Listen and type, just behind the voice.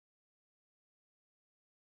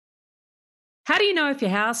How do you know if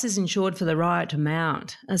your house is insured for the right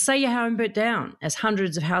amount? Say your home burnt down, as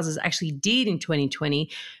hundreds of houses actually did in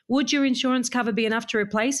 2020. Would your insurance cover be enough to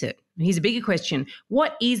replace it? Here's a bigger question.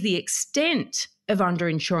 What is the extent of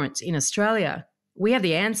underinsurance in Australia? We have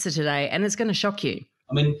the answer today, and it's going to shock you.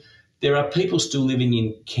 I mean, there are people still living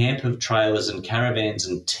in camper trailers and caravans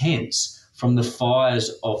and tents from the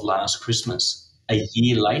fires of last Christmas, a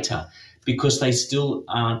year later, because they still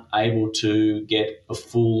aren't able to get a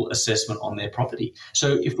full assessment on their property.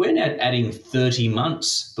 So if we're now adding 30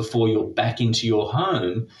 months before you're back into your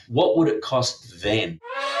home, what would it cost then?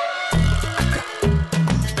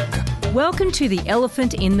 Welcome to The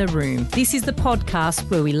Elephant in the Room. This is the podcast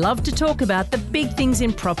where we love to talk about the big things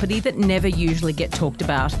in property that never usually get talked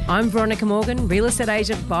about. I'm Veronica Morgan, real estate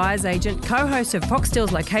agent, buyer's agent, co-host of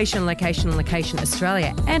Foxtel's Location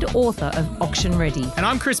Australia, and author of Auction Ready. And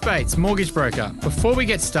I'm Chris Bates, mortgage broker. Before we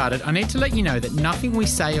get started, I need to let you know that nothing we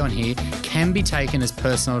say on here can be taken as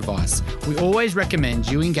personal advice. We always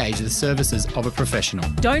recommend you engage the services of a professional.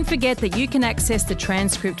 Don't forget that you can access the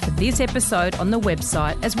transcript for this episode on the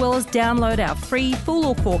website, as well as download our free full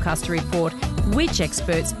or forecaster report, Which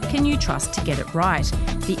Experts Can You Trust to Get It Right?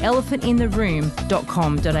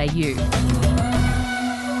 theelephantintheroom.com.au.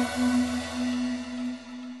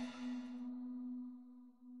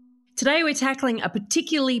 Today we're tackling a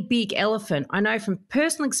particularly big elephant. I know from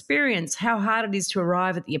personal experience how hard it is to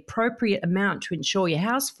arrive at the appropriate amount to insure your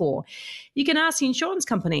house for. You can ask the insurance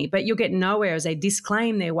company, but you'll get nowhere as they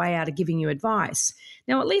disclaim their way out of giving you advice.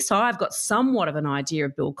 Now, at least I've got somewhat of an idea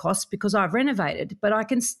of build costs because I've renovated, but I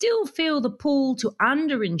can still feel the pull to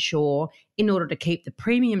underinsure in order to keep the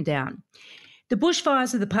premium down. The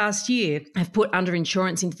bushfires of the past year have put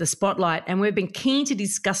underinsurance into the spotlight, and we've been keen to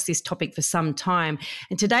discuss this topic for some time.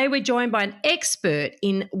 And today we're joined by an expert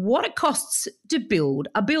in what it costs to build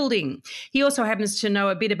a building. He also happens to know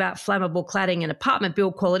a bit about flammable cladding and apartment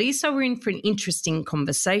build quality, so we're in for an interesting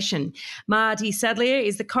conversation. Marty Sadlier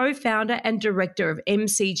is the co-founder and director of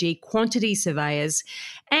MCG Quantity Surveyors,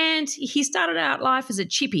 and he started out life as a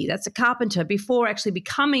chippy, that's a carpenter, before actually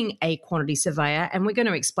becoming a quantity surveyor, and we're going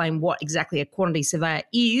to explain what exactly a quantity surveyor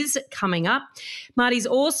is coming up. Marty's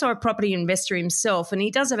also a property investor himself, and he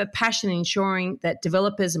does have a passion in ensuring that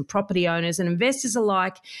developers and property owners and investors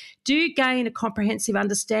alike do gain a comprehensive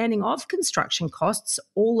understanding of construction costs,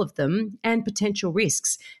 all of them, and potential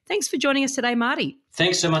risks. Thanks for joining us today, Marty.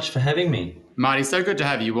 Thanks so much for having me. Marty, so good to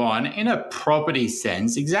have you on. In a property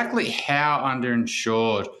sense, exactly how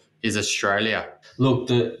underinsured is Australia? Look,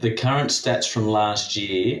 the current stats from last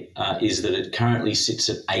year is that it currently sits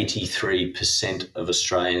at 83% of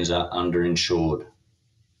Australians are underinsured.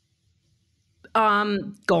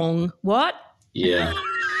 Gong. What? Yeah.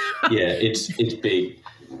 Yeah, it's big.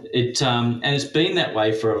 And it's been that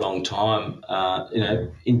way for a long time.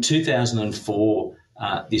 In 2004,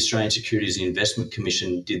 the Australian Securities and Investment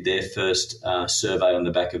Commission did their first survey on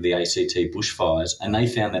the back of the ACT bushfires, and they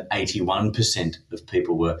found that 81% of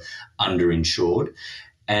people were underinsured.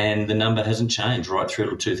 And the number hasn't changed right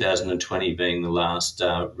through to 2020 being the last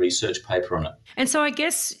research paper on it. And so I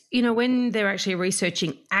guess, when they're actually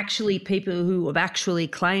researching people who have actually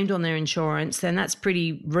claimed on their insurance, then that's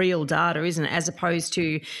pretty real data, isn't it? As opposed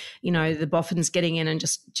to, the boffins getting in and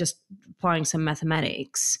just applying some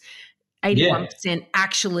mathematics. 81%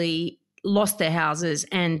 actually lost their houses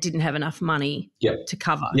and didn't have enough money to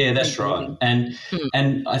cover. Yeah, that's right. And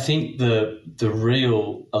I think the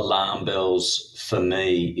real alarm bells for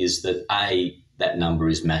me is that that number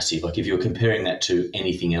is massive. Like if you're comparing that to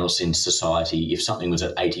anything else in society, if something was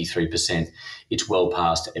at 83%, it's well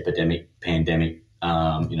past epidemic, pandemic,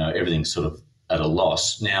 everything's sort of at a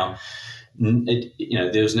loss. Now,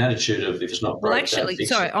 there's an attitude of if it's not broke,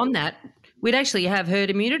 on that, we'd actually have herd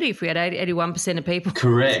immunity if we had 81% of people.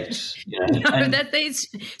 Correct. That is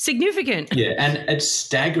significant. Yeah, and it's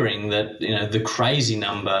staggering that, the crazy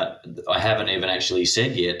number I haven't even actually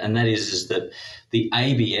said yet, and that is that the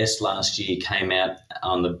ABS last year came out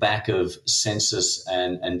on the back of census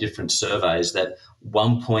and different surveys that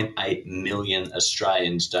 1.8 million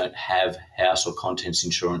Australians don't have house or contents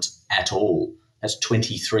insurance at all. That's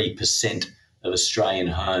 23% of Australian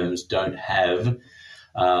homes don't have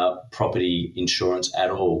property insurance at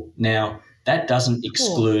all. Now, that doesn't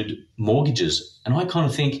exclude mortgages. And I kind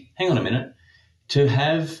of think, hang on a minute, to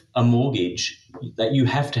have a mortgage, that you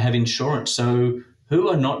have to have insurance. So who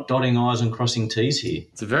are not dotting I's and crossing T's here?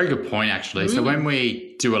 It's a very good point, actually. So when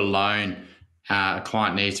we do a loan, a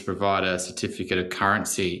client needs to provide a certificate of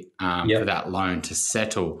currency for that loan to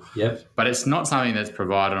settle. But it's not something that's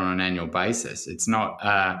provided on an annual basis. It's not.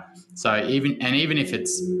 Even if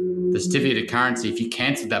it's the certificate of currency, if you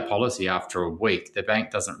cancel that policy after a week, the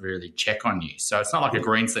bank doesn't really check on you. So it's not like a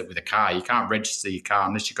green slip with a car. You can't register your car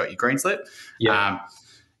unless you've got your green slip. Yeah.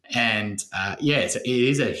 It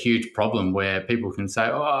is a huge problem where people can say,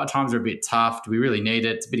 oh, times are a bit tough. Do we really need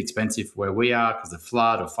it? It's a bit expensive where we are because of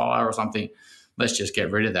flood or fire or something. Let's just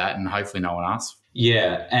get rid of that and hopefully no one asks.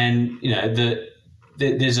 Yeah, and,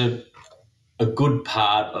 there's a good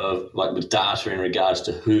part of, like, with data in regards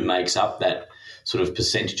to who makes up that sort of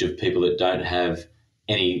percentage of people that don't have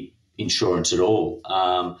any insurance at all.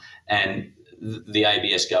 And the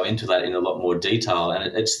ABS go into that in a lot more detail.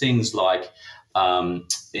 And it's things like,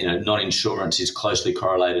 non-insurance is closely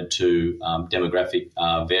correlated to demographic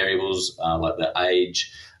variables like the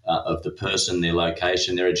age of the person, their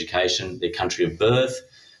location, their education, their country of birth.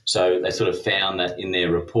 So they sort of found that in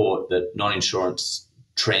their report that non-insurance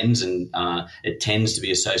trends, and it tends to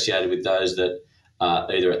be associated with those that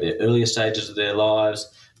are either at their earlier stages of their lives,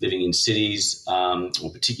 living in cities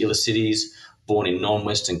or particular cities, born in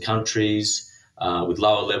non-Western countries, with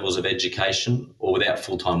lower levels of education, or without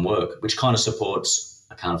full-time work, which kind of supports,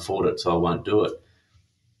 I can't afford it, so I won't do it.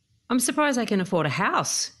 I'm surprised they can afford a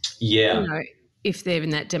house. Yeah. If they're in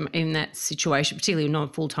that situation, particularly non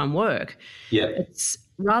full-time work. Yeah. It's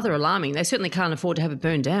rather alarming. They certainly can't afford to have it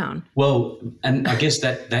burned down. Well, and I guess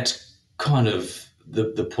that's kind of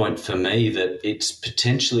the point for me, that it's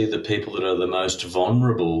potentially the people that are the most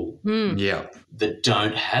vulnerable that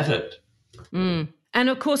don't have it. Mm. And,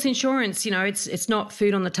 of course, insurance, it's not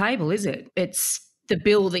food on the table, is it? It's the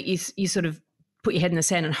bill that you sort of put your head in the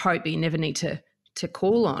sand and hope that you never need to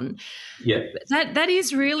call on. Yeah. That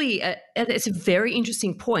is really it's a very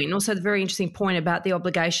interesting point. And also the very interesting point about the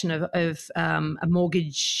obligation of a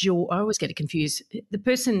mortgage. I always get it confused. The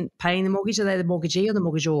person paying the mortgage, are they the mortgagee or the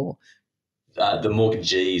mortgagor? The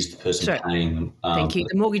mortgagee is the person paying them. Thank you.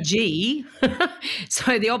 The mortgagee.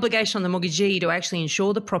 So the obligation on the mortgagee to actually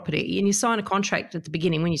insure the property, and you sign a contract at the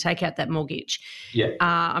beginning when you take out that mortgage. Yeah.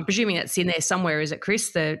 I'm presuming that's in there somewhere, is it,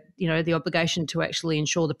 Chris? The obligation to actually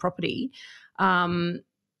insure the property, and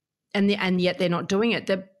yet they're not doing it.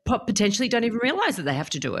 They potentially don't even realise that they have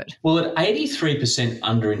to do it. Well, at 83%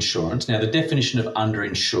 underinsurance, now the definition of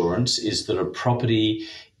underinsurance is that a property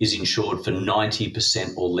is insured for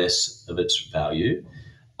 90% or less of its value.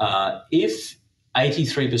 If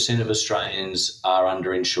 83% of Australians are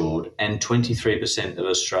underinsured and 23% of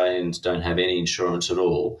Australians don't have any insurance at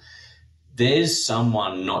all, there's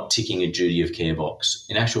someone not ticking a duty of care box.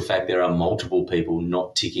 In actual fact, there are multiple people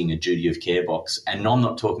not ticking a duty of care box. And I'm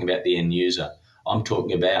not talking about the end user. I'm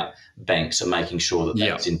talking about banks are making sure that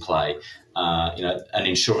that's in play. An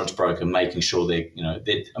insurance broker making sure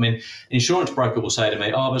an insurance broker will say to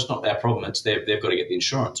me, oh, but it's not our problem. It's they've got to get the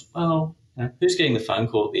insurance. Well, who's getting the phone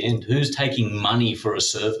call at the end? Who's taking money for a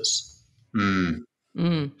service?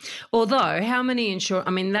 Although how many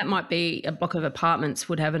that might be a block of apartments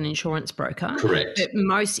would have an insurance broker. Correct. But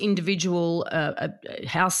most individual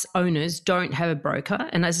house owners don't have a broker.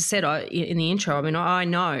 And as I said in the intro, I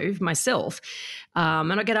know myself,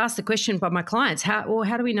 and I get asked the question by my clients, how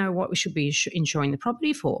do we know what we should be insuring the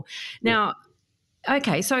property for? Now,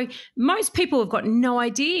 okay, so most people have got no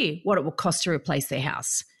idea what it will cost to replace their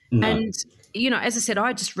house. No. And as I said,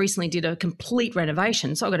 I just recently did a complete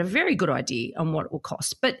renovation, so I got a very good idea on what it will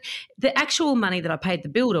cost. But the actual money that I paid the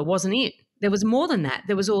builder wasn't it. There was more than that.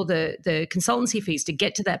 There was all the consultancy fees to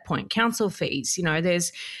get to that point, council fees.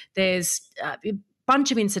 There's a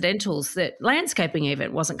bunch of incidentals that landscaping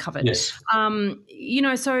even wasn't covered. Yes.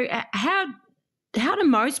 So how do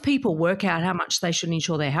most people work out how much they should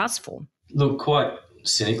insure their house for? Look, quite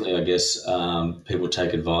cynically, I guess, people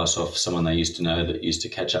take advice off someone they used to know that used to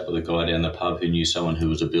catch up with a guy down the pub who knew someone who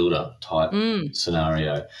was a builder type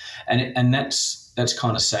scenario. And that's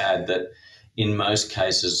kind of sad that in most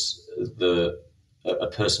cases a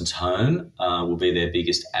person's home will be their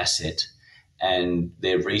biggest asset, and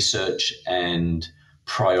their research and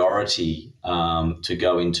priority to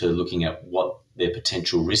go into looking at what their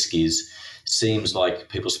potential risk is seems like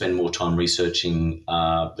people spend more time researching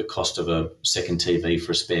the cost of a second TV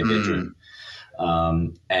for a spare bedroom.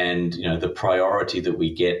 And, the priority that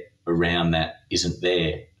we get around that isn't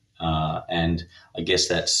there. And I guess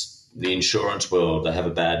that's the insurance world. They have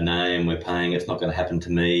a bad name. We're paying. It's not going to happen to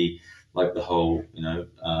me, like the whole,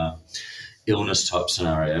 illness type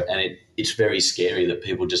scenario. And it's very scary that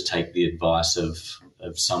people just take the advice of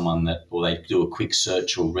someone or they do a quick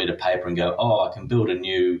search or read a paper and go, oh, I can build a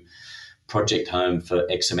new project home for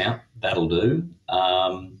X amount, that'll do.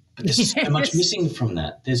 But there's so much missing from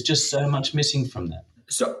that. There's just so much missing from that.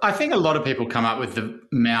 So I think a lot of people come up with the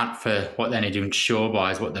amount for what they need to insure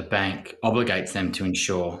by is what the bank obligates them to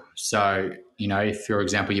insure. So, if, for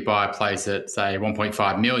example, you buy a place at, say,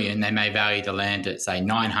 1.5 million, they may value the land at, say,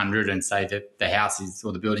 900 and say that the house is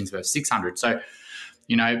or the building's worth 600. So,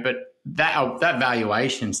 but that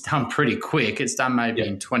valuation's done pretty quick. It's done maybe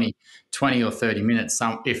in 20 or 30 minutes,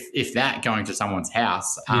 if that, going to someone's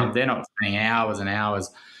house. They're not spending hours and hours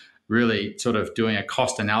really sort of doing a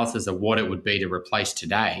cost analysis of what it would be to replace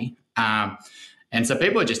today. And so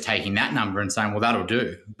people are just taking that number and saying, well, that'll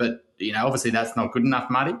do. But, obviously that's not good enough,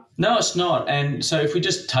 Marty. No, it's not. And so if we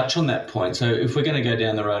just touch on that point, so if we're going to go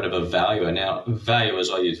down the road of a valuer, now valuers,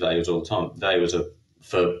 I use valuers all the time. Valuers are,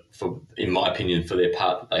 for in my opinion, for their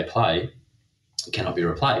part that they play, cannot be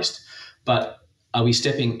replaced. But are we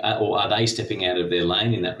stepping, or are they stepping out of their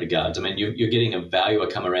lane in that regard? I mean, you're getting a valuer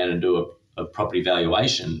come around and do a property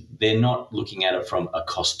valuation. They're not looking at it from a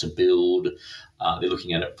cost to build. They're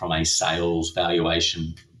looking at it from a sales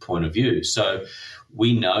valuation point of view. So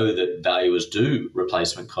we know that valuers do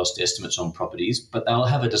replacement cost estimates on properties, but they'll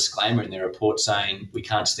have a disclaimer in their report saying we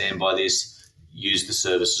can't stand by this, use the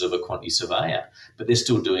services of a quantity surveyor. But they're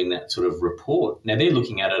still doing that sort of report. Now, they're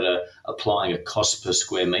looking at it applying a cost per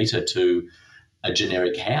square metre to a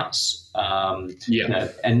generic house. And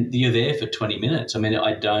you're there for 20 minutes. I mean,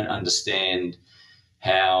 I don't understand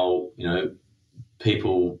how,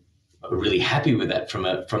 people are really happy with that from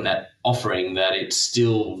that offering, that it's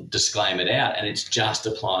still disclaimed out and it's just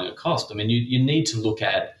applying a cost. I mean, you need to look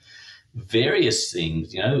at various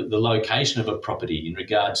things, the location of a property in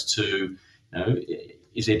regards to,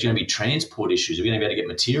 is there going to be transport issues? Are we going to be able to get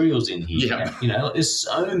materials in here? Yeah. There's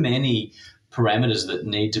so many parameters that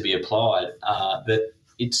need to be applied that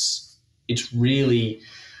it's really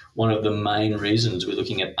one of the main reasons we're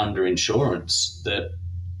looking at underinsurance, that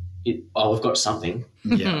we've got something.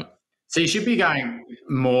 Yeah. So you should be going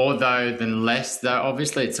more, though, than less, though.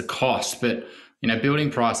 Obviously, it's a cost, but,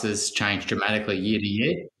 building prices change dramatically year to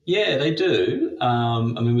year. Yeah, they do. I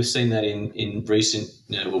mean, we've seen that in recent,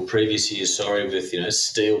 previous years, with,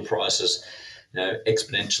 steel prices,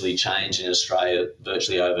 exponentially change in Australia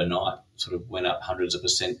virtually overnight, sort of went up hundreds of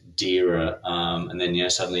 % dearer. And then,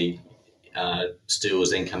 suddenly steel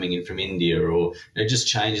was then coming in from India, or just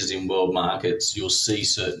changes in world markets. You'll see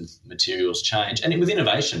certain materials change, and with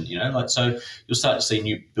innovation, so you'll start to see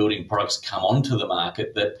new building products come onto the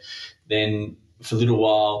market that then for a little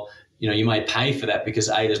while, you may pay for that because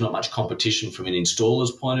there's not much competition from an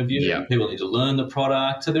installer's point of view. Yeah. People need to learn the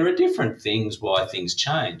product, so there are different things why things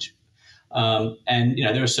change. And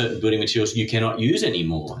there are certain building materials you cannot use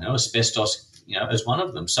anymore. Asbestos, as one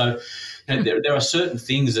of them. So there are certain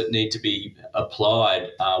things that need to be applied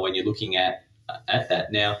when you're looking at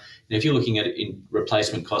that. Now, if you're looking at it in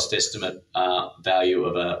replacement cost estimate value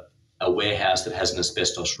of a warehouse that has an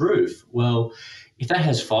asbestos roof, well, if that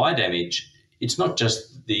has fire damage, it's not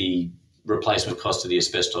just the replacement cost of the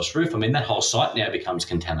asbestos roof. I mean, that whole site now becomes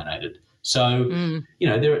contaminated. So,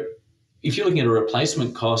 if you're looking at a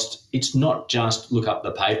replacement cost, it's not just look up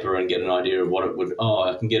the paper and get an idea of what it would,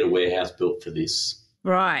 I can get a warehouse built for this.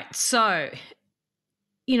 Right. So,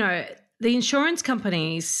 the insurance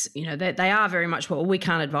companies, they are very much, well, we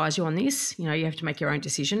can't advise you on this. You have to make your own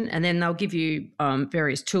decision. And then they'll give you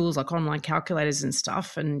various tools like online calculators and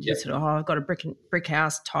stuff. And you sort of, I've got a brick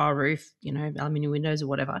house, tile roof, aluminium windows or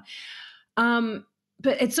whatever. But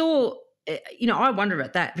it's all, I wonder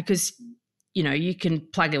about that because, you can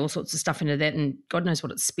plug all sorts of stuff into that and God knows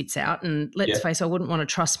what it spits out. And let's face it, I wouldn't want to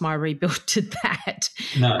trust my rebuild to that.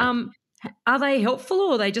 No. Are they helpful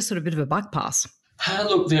or are they just sort of a bit of a buck pass?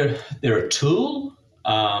 Look, they're a tool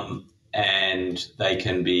and they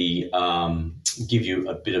can be give you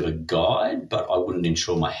a bit of a guide, but I wouldn't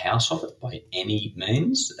insure my house off it by any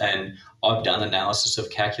means. And I've done analysis of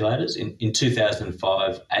calculators. In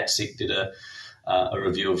 2005, ATSIC did a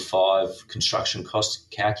review of 5 construction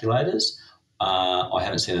cost calculators. I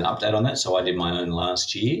haven't seen an update on that, so I did my own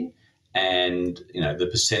last year. And, the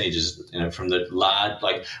percentages, from the large,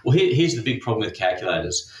 here's the big problem with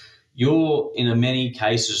calculators. You're, in many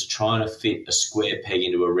cases, trying to fit a square peg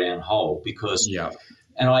into a round hole because,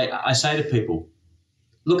 and I say to people,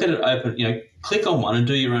 look at it open, click on one and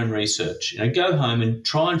do your own research. Go home and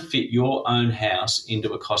try and fit your own house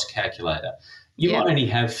into a cost calculator. You might only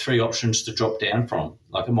have 3 options to drop down from.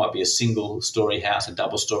 Like it might be a single-story house, a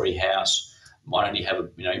double-story house. Might only have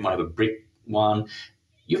you might have a brick one.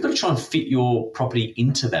 You've got to try and fit your property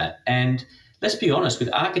into that. And let's be honest,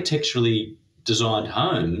 with architecturally designed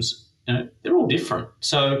homes, they're all different.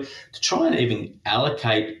 So to try and even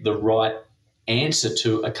allocate the right answer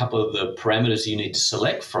to a couple of the parameters you need to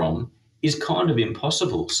select from is kind of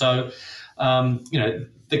impossible. So,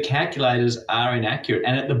 the calculators are inaccurate.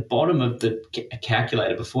 And at the bottom of the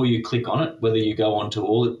calculator, before you click on it, whether you go onto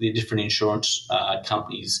all the different insurance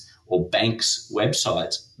companies or banks'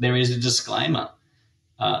 websites, there is a disclaimer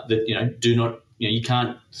that, do not, you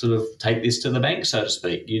can't sort of take this to the bank, so to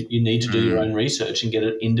speak. You need to do your own research and get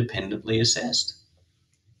it independently assessed.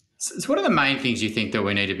 So what are the main things you think that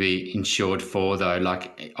we need to be insured for, though?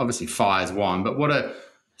 Like, obviously fire's one, but what are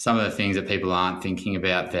some of the things that people aren't thinking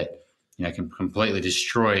about that, can completely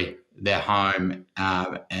destroy their home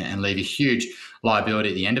and leave a huge liability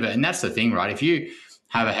at the end of it? And that's the thing, right? If you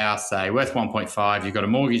have a house, say, worth 1.5, you've got a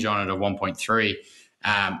mortgage on it of 1.3,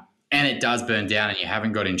 and it does burn down and you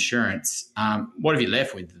haven't got insurance, what have you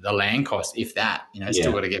left with? The land cost, if that,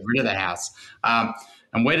 still got to get rid of the house.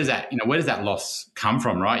 And where does that loss come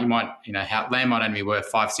from, right? You might, land might only be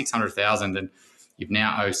worth $500,000-$600,000 and you've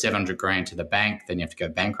now owe $700,000 to the bank, then you have to go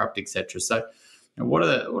bankrupt, etc. So what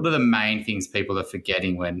are the main things people are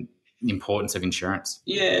forgetting when the importance of insurance?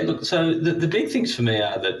 Yeah, look, so the big things for me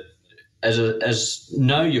are that as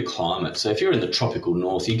know your climate. So if you're in the tropical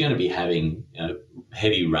north, you're going to be having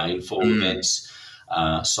heavy rainfall events,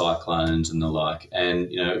 cyclones and the like.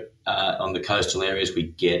 And, on the coastal areas, we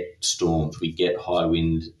get storms, we get high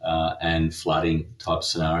wind and flooding type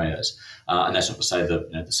scenarios. And that's not to say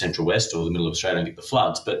that the Central West or the middle of Australia don't get the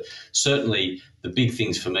floods, but certainly the big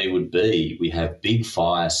things for me would be we have big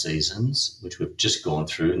fire seasons, which we've just gone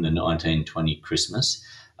through in the 1920 Christmas.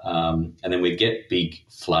 And then we get big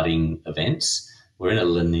flooding events. We're in a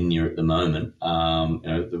La Nina at the moment.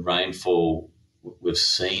 The rainfall, we've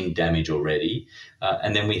seen damage already.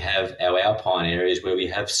 And then we have our alpine areas where we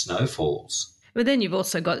have snowfalls. But then you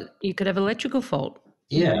could have electrical fault.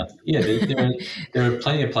 Yeah. There are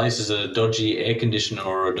plenty of places that a dodgy air conditioner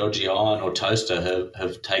or a dodgy iron or toaster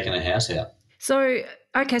have taken a house out. So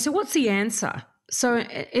what's the answer? So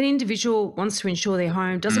an individual wants to insure their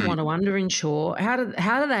home, doesn't want to underinsure. How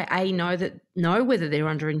do they A, know whether they're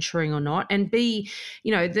underinsuring or not, and B,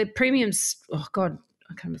 the premiums, oh God,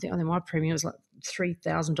 I can't think. I think my premium was like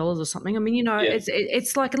 $3,000 or something. I mean,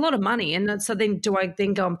 it's like a lot of money. And so then do I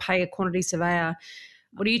then go and pay a quantity surveyor?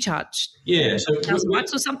 What do you charge? Yeah, so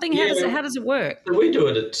 $1,000 or something. Yeah, how does it work? We do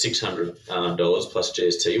it at $600 plus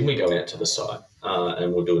GST, and we go out to the site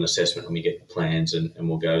and we'll do an assessment, and we get the plans, and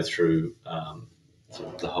we'll go through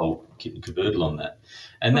the whole kit and caboodle on that.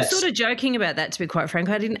 And I'm sort of joking about that, to be quite frank.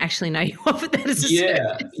 I didn't actually know you offered that as a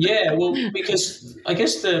service. Yeah. Well, because I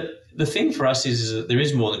guess the thing for us is that there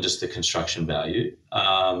is more than just the construction value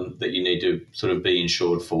that you need to sort of be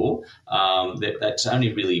insured for. That's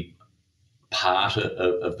only really part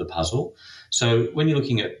of the puzzle. So when you're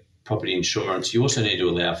looking at property insurance, you also need to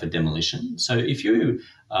allow for demolition. So if you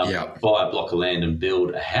buy a block of land and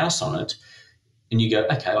build a house on it, and you go,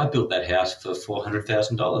 okay, I built that house for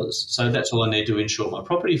 $400,000, so that's all I need to insure my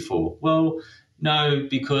property for. Well, no,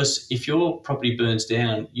 because if your property burns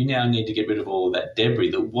down, you now need to get rid of all of that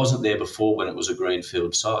debris that wasn't there before when it was a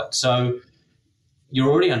greenfield site. So you're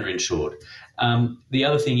already underinsured. The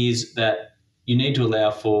other thing is that you need to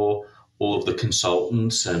allow for all of the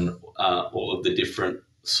consultants and all of the different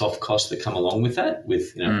soft costs that come along with that,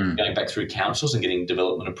 with going back through councils and getting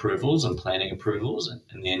development approvals and planning approvals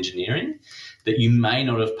and the engineering that you may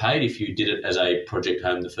not have paid if you did it as a project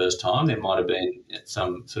home the first time. There might have been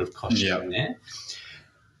some sort of cost sharing there.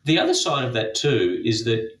 The other side of that too is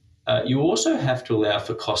that you also have to allow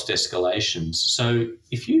for cost escalations. So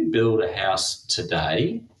if you build a house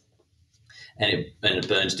today and it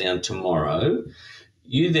burns down tomorrow,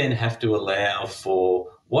 you then have to allow for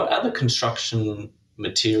what other construction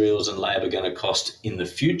materials and labour going to cost in the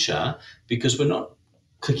future, because we're not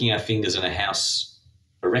clicking our fingers and a house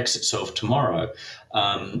erects itself tomorrow.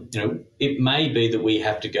 It may be that we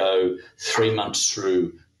have to go 3 months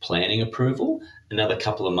through planning approval, another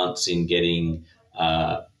couple of months in getting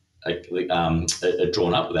drawn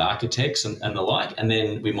up with architects and the like, and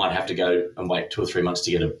then we might have to go and wait 2 or 3 months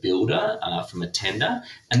to get a builder from a tender,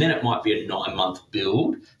 and then it might be a 9-month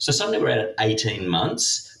build. So suddenly we're at 18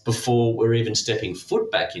 months before we're even stepping foot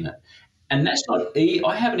back in it. And that's not,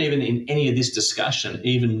 I haven't even in any of this discussion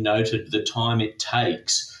even noted the time it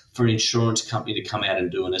takes for an insurance company to come out and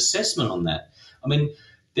do an assessment on that. I mean,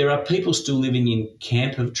 there are people still living in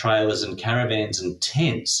camper trailers and caravans and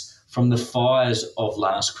tents from the fires of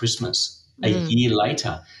last Christmas, a year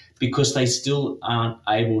later, because they still aren't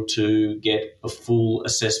able to get a full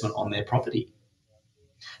assessment on their property.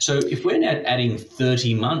 So if we're now adding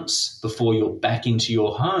 30 months before you're back into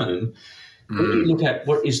your home, when you look at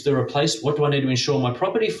what do I need to insure my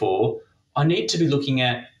property for, I need to be looking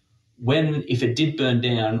at if it did burn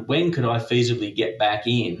down, when could I feasibly get back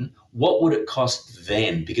in? What would it cost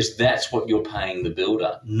then? Because that's what you're paying the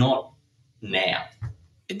builder, not now.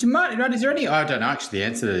 Is there any, I don't know actually the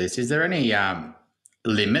answer to this, is there any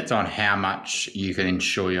limits on how much you can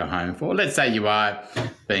insure your home for? Let's say you are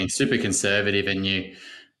being super conservative and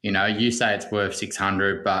you say it's worth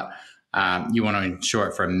 600, but you want to insure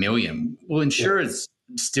it for $1 million. Will insurers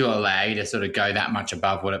still allow you to sort of go that much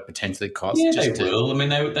above what it potentially costs? Yeah, they will. I mean,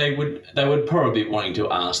 they would probably be wanting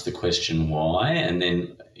to ask the question why, and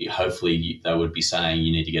then hopefully they would be saying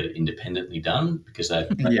you need to get it independently done because they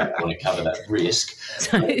want to cover that risk.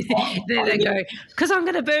 So there they go. Because I'm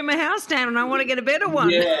going to burn my house down and I want to get a better one.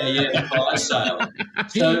 Yeah, fire sale.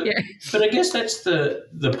 So, but I guess that's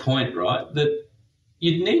the point, right? That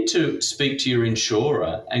you'd need to speak to your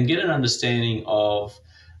insurer and get an understanding of,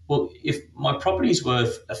 well, if my property's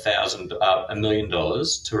worth $1 million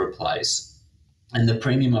to replace, and the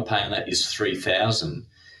premium I pay on that is $3,000,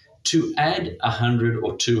 to add $100,000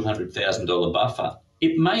 or $200,000 buffer,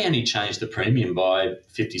 it may only change the premium by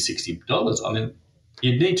 $50, $60. I mean,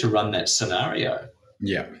 you'd need to run that scenario.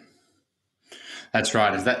 Yeah, that's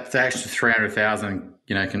right. Is that the extra $300,000?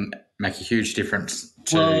 Can make a huge difference.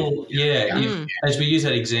 As we use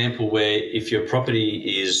that example where if your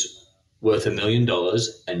property is worth $1 million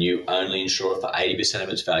and you only insure it for 80% of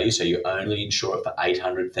its value, so you only insure it for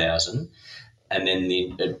 $800,000, and then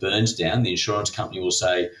it burns down, the insurance company will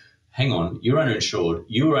say, hang on, you're underinsured.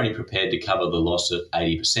 You were only prepared to cover the loss at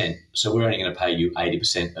 80%, so we're only going to pay you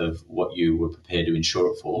 80% of what you were prepared to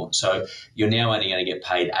insure it for. So you're now only going to get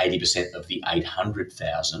paid 80% of the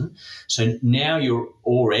 $800,000. So now you're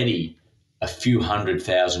already a few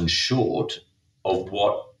 $100,000 short of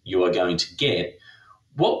what you are going to get.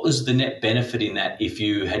 What was the net benefit in that if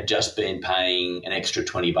you had just been paying an extra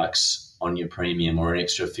 $20 on your premium or an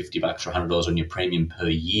extra $50 or $100 on your premium per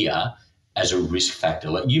year as a risk factor?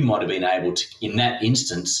 Like you might have been able to, in that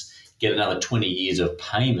instance, get another 20 years of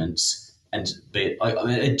payments and be, I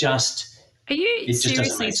mean, it just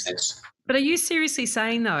doesn't make sense. But are you seriously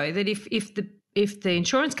saying though that if the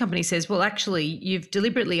insurance company says, well, actually, you've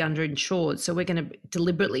deliberately underinsured, so we're going to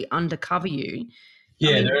deliberately undercover you?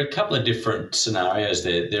 Yeah, there are a couple of different scenarios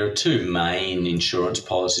there. There are two main insurance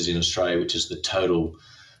policies in Australia, which is the total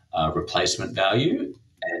replacement value,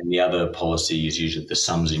 and the other policy is usually the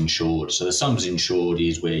sums insured. So the sums insured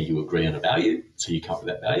is where you agree on a value, so you come up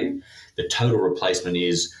with that value. The total replacement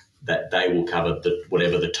is that they will cover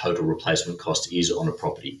whatever the total replacement cost is on a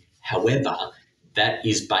property. However, that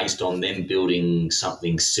is based on them building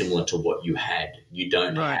something similar to what you had. You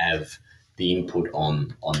don't have the input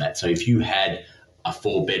on that. So if you had a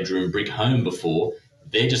 4-bedroom brick home before,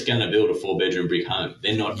 they're just going to build a 4-bedroom brick home.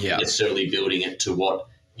 They're not necessarily building it to what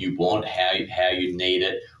you want, how you need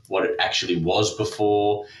it, what it actually was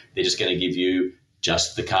before. They're just going to give you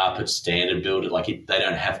just the carpet, standard build it. They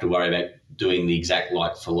don't have to worry about doing the exact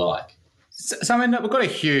like for like. So I mean, we've got a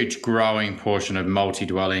huge growing portion of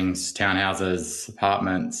multi-dwellings, townhouses,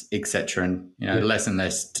 apartments, etc., and less and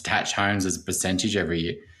less detached homes as a percentage every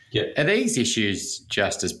year. Yeah. Are these issues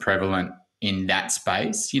just as prevalent in that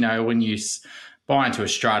space? When you buy into a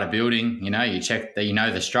strata building, you check that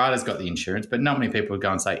the strata's got the insurance, but not many people would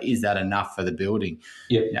go and say, is that enough for the building?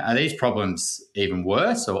 Yeah. Are these problems even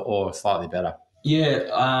worse or slightly better?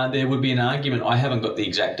 Yeah, there would be an argument. I haven't got the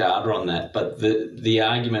exact data on that, but the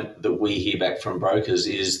argument that we hear back from brokers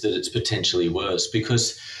is that it's potentially worse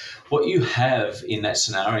because what you have in that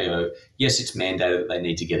scenario, yes, it's mandated that they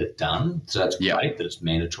need to get it done. So that's great that it's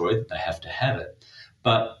mandatory that they have to have it.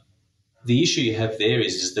 But the issue you have there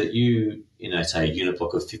is that you say a unit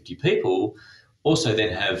block of 50 people also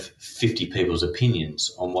then have 50 people's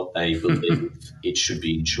opinions on what they believe it should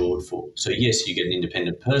be insured for. So, yes, you get an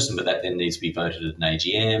independent person, but that then needs to be voted at an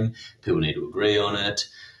AGM. People need to agree on it.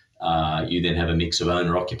 You then have a mix of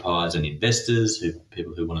owner-occupiers and investors,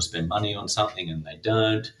 people who want to spend money on something and they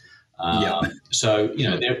don't. So,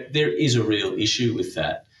 there is a real issue with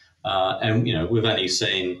that. And we've only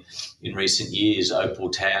seen in recent years Opal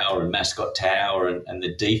Tower and Mascot Tower and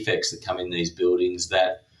the defects that come in these buildings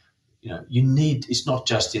that, you need. It's not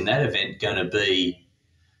just in that event going to be,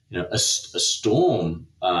 a storm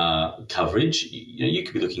coverage. You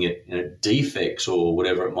could be looking at, defects or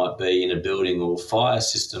whatever it might be in a building or fire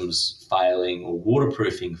systems failing or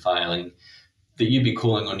waterproofing failing that you'd be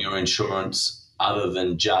calling on your insurance other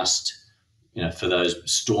than just, for those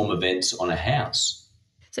storm events on a house.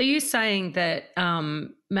 So you're saying that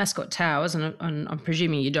Mascot Towers, and I'm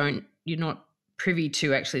presuming you're not privy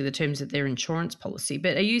to actually the terms of their insurance policy,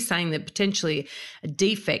 but are you saying that potentially a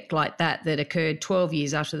defect like that occurred 12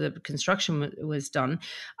 years after the construction was done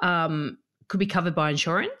could be covered by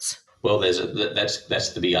insurance? Well, that's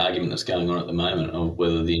the big argument that's going on at the moment of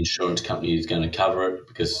whether the insurance company is going to cover it,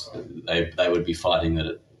 because they would be fighting that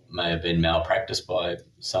it may have been malpracticed by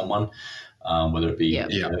someone, whether it be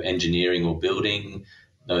engineering or building.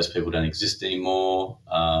 Those people don't exist anymore.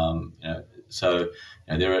 So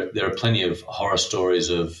there are plenty of horror stories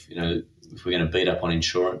of, if we're going to beat up on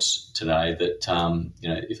insurance today, that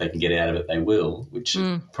if they can get out of it, they will, which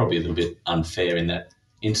is probably a little bit unfair in that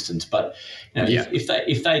instance. But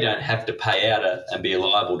if they don't have to pay out and be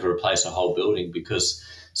liable to replace a whole building because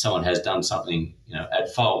someone has done something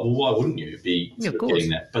at fault, well, why wouldn't you be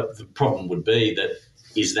getting that? But the problem would be that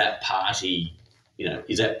is that party,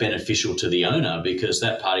 is that beneficial to the owner, because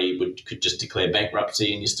that party could just declare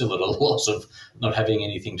bankruptcy and you're still at a loss of not having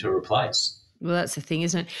anything to replace. Well, that's the thing,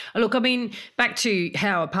 isn't it? Look, I mean, back to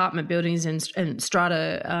how apartment buildings and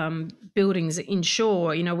strata buildings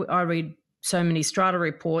insure, I read so many strata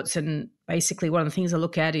reports, and basically one of the things I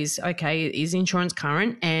look at is, okay, is insurance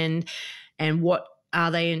current, and what are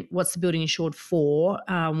they, what's the building insured for?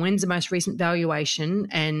 When's the most recent valuation?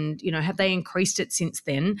 And, have they increased it since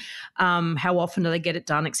then? How often do they get it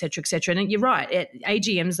done, et cetera, et cetera? And you're right, at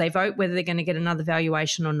AGMs, they vote whether they're going to get another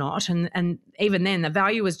valuation or not. And even then, the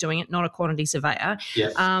valuer is doing it, not a quantity surveyor.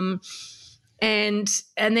 Yes. And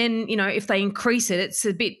then, if they increase it, it's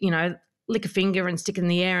a bit, lick a finger and stick it in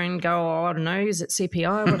the air and go, I don't know, is it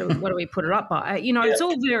CPI? What do we put it up by? It's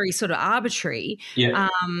all very sort of arbitrary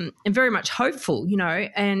and very much hopeful,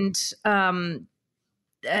 and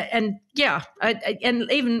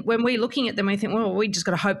even when we're looking at them, we think, well, we just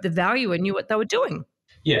got to hope the valuer knew what they were doing.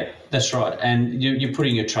 Yeah, that's right. And you're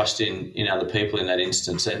putting your trust in other people in that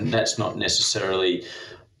instance, and that's not necessarily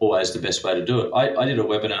always the best way to do it. I did a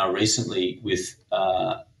webinar recently with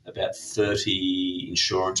about 30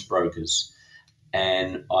 insurance brokers,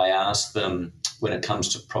 and I asked them, when it comes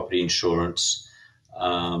to property insurance,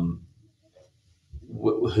 who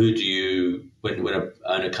do you, when an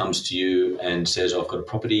owner comes to you and says, I've got a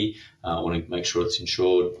property, I want to make sure it's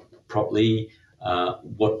insured properly,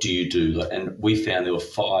 what do you do? And we found there were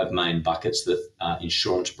 5 main buckets that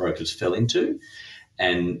insurance brokers fell into,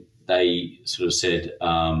 and they sort of said,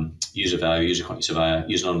 use a value, use a quantity surveyor,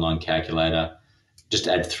 use an online calculator, just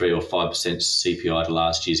add 3 or 5% CPI to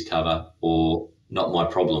last year's cover, or not my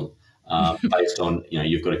problem, based on,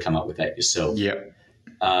 you've got to come up with that yourself. Yeah.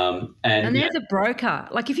 And they're the broker.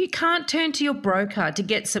 Like, if you can't turn to your broker to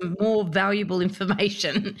get some more valuable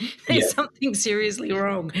information, there's something seriously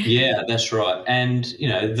wrong. Yeah, that's right. And,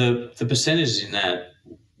 the percentages in that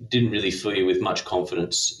didn't really fill you with much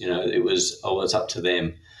confidence. It was, it's up to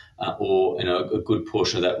them. Or a good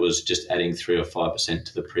portion of that was just adding 3 or 5%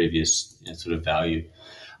 to the previous sort of value.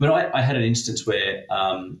 I mean, I had an instance where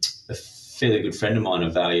a fairly good friend of mine,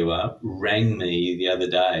 a valuer, rang me the other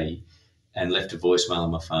day and left a voicemail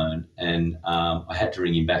on my phone, and I had to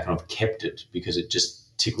ring him back, and I've kept it because it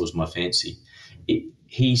just tickles my fancy.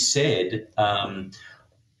 He said, I'm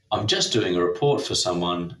just doing a report for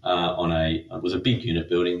someone it was a big unit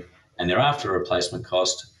building, and they're after a replacement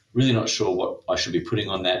cost. Really not sure what I should be putting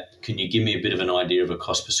on that. Can you give me a bit of an idea of a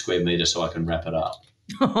cost per square metre so I can wrap it up?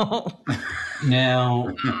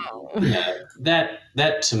 Now,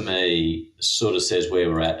 that to me sort of says where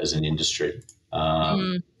we're at as an industry,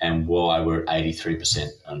 and why we're at 83%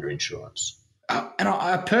 underinsurance. And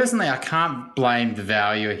I personally, I can't blame the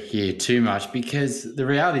valuer here too much, because the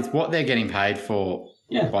reality is what they're getting paid for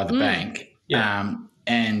by the bank,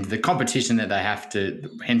 and the competition that they have to,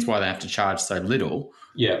 hence why they have to charge so little,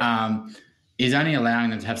 is only allowing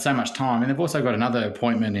them to have so much time. And they've also got another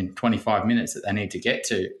appointment in 25 minutes that they need to get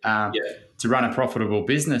to run a profitable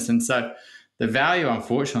business. And so the value,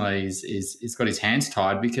 unfortunately, is got his hands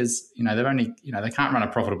tied, because they've only they can't run a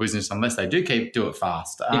profitable business unless they do it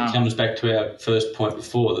fast. It comes back to our first point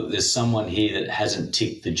before, that there's someone here that hasn't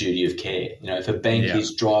ticked the duty of care. If a bank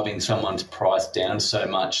is driving someone's price down so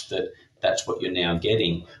much that that's what you're now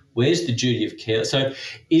getting, where's the duty of care? So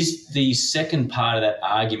is the second part of that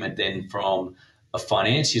argument then, from a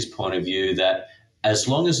financier's point of view, that as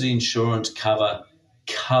long as the insurance cover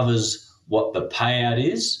covers what the payout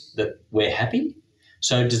is, that we're happy?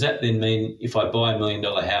 So does that then mean if I buy $1 million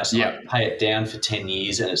house, I pay it down for 10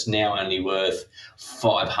 years and it's now only worth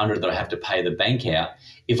 $500 that I have to pay the bank out?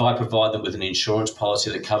 If I provide them with an insurance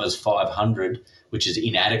policy that covers $500, which is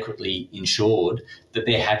inadequately insured, that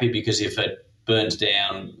they're happy because if it burns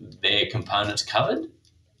down, their components covered?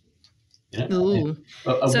 So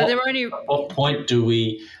they're only. At what point are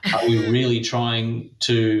we really trying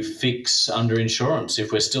to fix underinsurance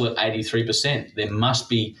if we're still at 83%? There must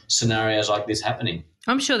be scenarios like this happening.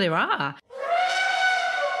 I'm sure there are.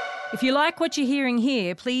 If you like what you're hearing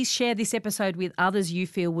here, please share this episode with others you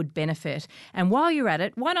feel would benefit. And while you're at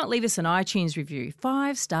it, why not leave us an iTunes review?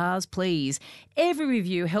 5 stars, please. Every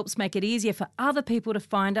review helps make it easier for other people to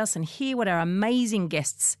find us and hear what our amazing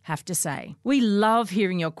guests have to say. We love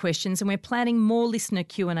hearing your questions and we're planning more listener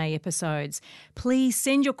Q&A episodes. Please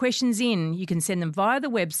send your questions in. You can send them via the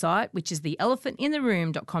website, which is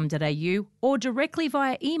theelephantintheroom.com.au, or directly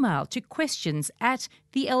via email to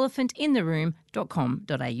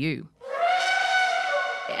questions@theelephantintheroom.com.au.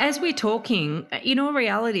 As we're talking, in all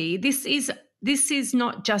reality, this is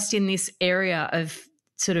not just in this area of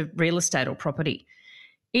sort of real estate or property.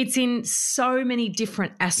 It's in so many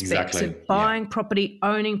different aspects of buying property,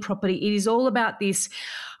 owning property. It is all about this.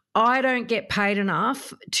 I don't get paid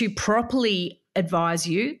enough to properly advise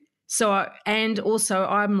you. And also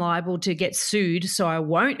I'm liable to get sued, so I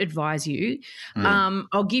won't advise you.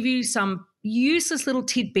 I'll give you some useless little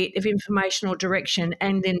tidbit of information or direction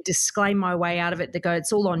and then disclaim my way out of it to go,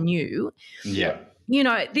 it's all on you. Yeah. You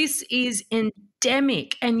know, this is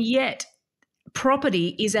endemic, and yet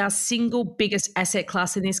property is our single biggest asset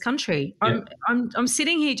class in this country. Yeah. I'm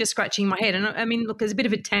sitting here just scratching my head, and I mean, look, there's a bit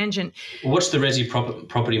of a tangent. What's the resi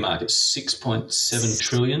property market? 6.7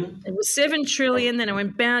 trillion? It was 7 trillion, then it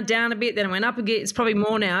went down a bit, then it went up again. It's probably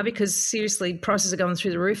more now because, seriously, prices are going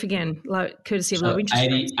through the roof again, courtesy of low interest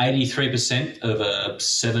rates. 83% of a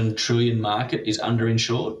 7 trillion market is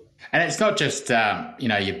underinsured. And it's not just,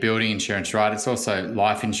 your building insurance, right? It's also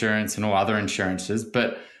life insurance and all other insurances.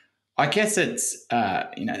 But I guess it's,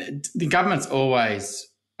 the government's always,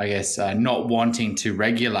 not wanting to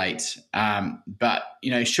regulate. But,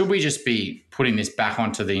 should we just be putting this back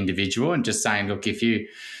onto the individual and just saying, look, if you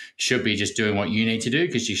should be just doing what you need to do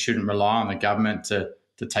because you shouldn't rely on the government to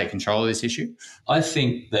take control of this issue? I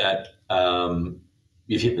think that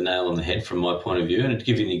you've hit the nail on the head from my point of view. And to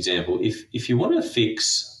give you an example, if you want to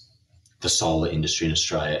fix the solar industry in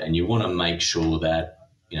Australia and you want to make sure that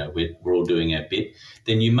we're all doing our bit,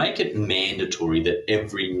 then you make it mandatory that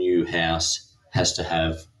every new house has to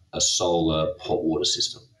have a solar hot water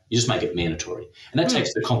system. You just make it mandatory. And that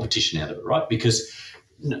takes the competition out of it, right? Because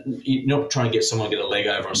you're not trying to get someone to get a leg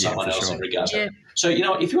over on someone else in regards to that. So,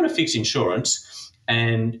 if you want to fix insurance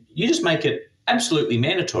and you just make it absolutely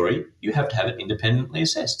mandatory, you have to have it independently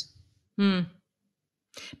assessed.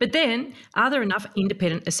 But then, are there enough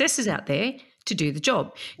independent assessors out there to do the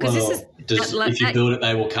job? Because if you build it,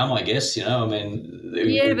 they will come, I guess. But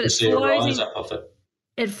it flows off it.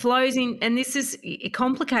 It flows in, and this is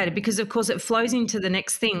complicated because, of course, it flows into the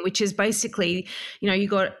next thing, which is basically, you've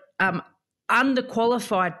got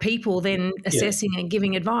underqualified people then assessing and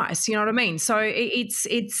giving advice. You know what I mean? So it's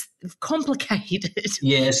complicated.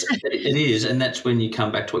 Yes, it is, and that's when you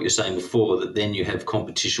come back to what you're saying before, that then you have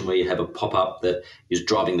competition where you have a pop-up that is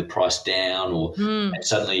driving the price down, or and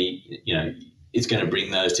suddenly it's going to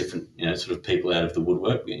bring those different sort of people out of the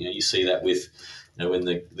woodwork. You see that with when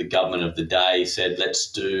the government of the day said,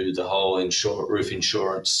 let's do the whole roof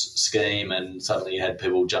insurance scheme, and suddenly you had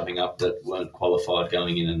people jumping up that weren't qualified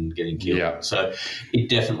going in and getting killed. Yeah. So it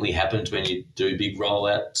definitely happens when you do big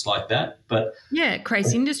rollouts like that. But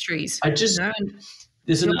crazy industries. There's an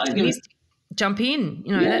argument. Jump in,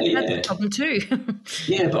 that's a problem too.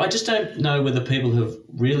 Yeah, but I just don't know whether people have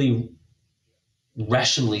really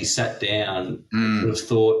rationally sat down and have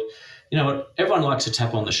thought, what, everyone likes a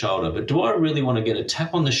tap on the shoulder, but do I really want to get a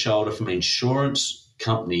tap on the shoulder from an insurance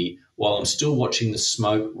company while I'm still watching the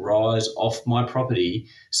smoke rise off my property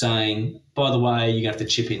saying, by the way, you're going to have to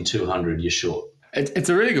chip in 200, you're short? It's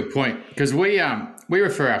a really good point, because we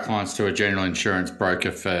refer our clients to a general insurance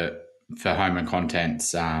broker for home and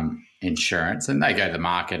contents insurance, and they go to the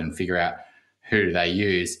market and figure out who do they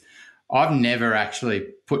use. I've never actually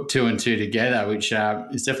put two and two together, which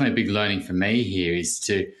is definitely a big learning for me here, is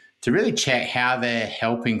to really check how they're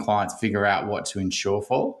helping clients figure out what to insure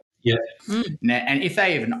for. Yeah. Now, and if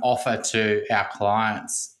they even offer to our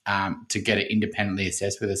clients to get it independently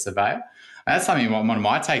assessed with a surveyor, that's something, one of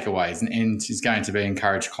my takeaways, and is going to be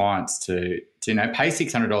encourage clients to pay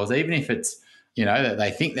 $600, even if it's, that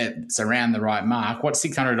they think that it's around the right mark. What's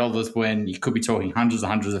 $600 when you could be talking hundreds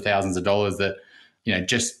and hundreds of thousands of dollars that,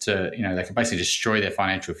 just to, they can basically destroy their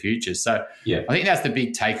financial futures. So I think that's the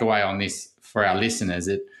big takeaway on this for our listeners,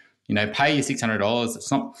 that, pay your $600.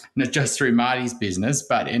 It's not just through Marty's business,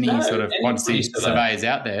 but any sort of quantity surveyors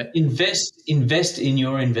out there. Invest in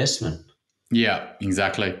your investment. Yeah,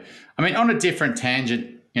 exactly. I mean, on a different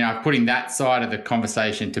tangent, putting that side of the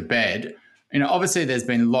conversation to bed, obviously there's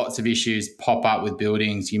been lots of issues pop up with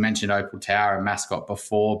buildings. You mentioned Opal Tower and Mascot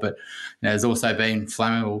before, but there's also been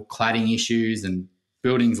flammable cladding issues and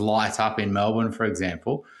buildings light up in Melbourne, for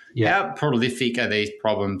example. Yeah. How prolific are these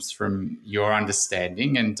problems from your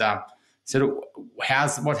understanding? And sort of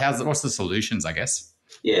what's the solutions, I guess?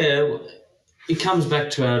 Yeah, it comes back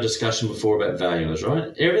to our discussion before about values,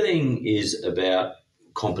 right? Everything is about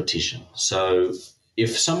competition. So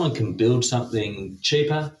if someone can build something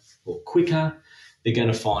cheaper or quicker, they're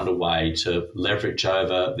going to find a way to leverage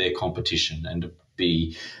over their competition and to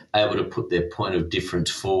be able to put their point of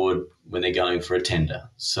difference forward when they're going for a tender.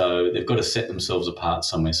 So they've got to set themselves apart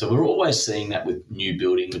somewhere. So we're always seeing that with new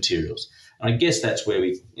building materials. And I guess that's where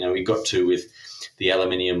we got to with the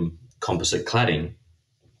aluminium composite cladding,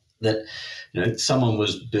 that someone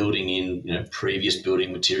was building in previous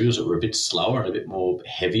building materials that were a bit slower and a bit more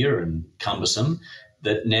heavier and cumbersome,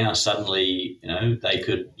 that now suddenly they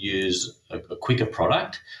could use a quicker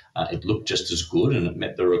product. It looked just as good and it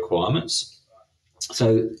met the requirements.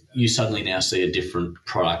 So you suddenly now see a different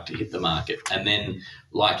product hit the market. And then,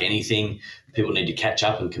 like anything, people need to catch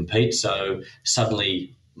up and compete. So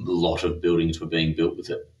suddenly a lot of buildings were being built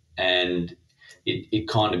with it. And it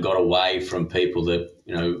kind of got away from people that,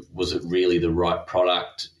 was it really the right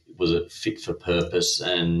product? Was it fit for purpose?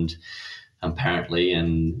 And apparently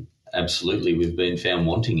and absolutely we've been found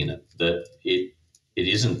wanting in it, that it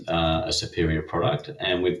isn't a superior product,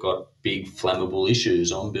 and we've got big flammable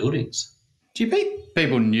issues on buildings. Do you think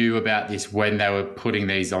people knew about this when they were putting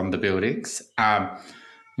these on the buildings?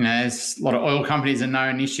 There's a lot of oil companies and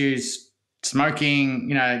known issues.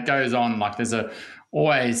 Smoking, it goes on. Like there's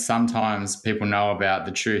always sometimes people know about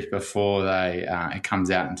the truth before it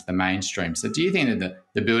comes out into the mainstream. So do you think that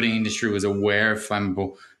the building industry was aware of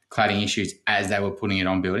flammable cladding issues as they were putting it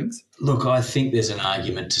on buildings? Look, I think there's an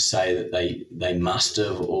argument to say that they must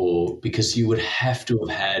have, or because you would have to have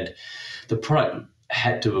had the product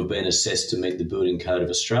had to have been assessed to meet the Building Code of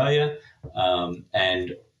Australia,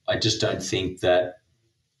 and I just don't think that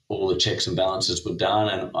all the checks and balances were done,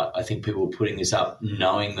 and I think people were putting this up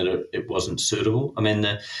knowing that it wasn't suitable. I mean,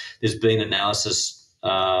 there's been analysis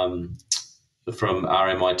from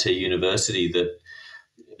RMIT University that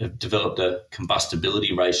have developed a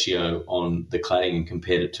combustibility ratio on the cladding and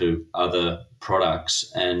compared it to other products.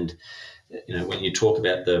 And when you talk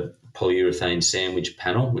about the polyurethane sandwich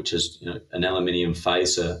panel, which is an aluminium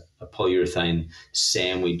face, a polyurethane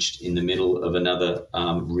sandwiched in the middle of another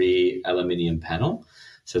rear aluminium panel.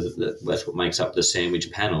 So that's what makes up the sandwich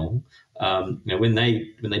panel. When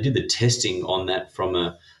they did the testing on that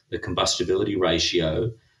from the combustibility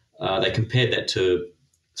ratio, they compared that to,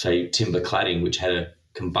 say, timber cladding, which had a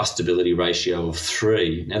combustibility ratio of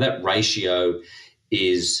 3. Now that ratio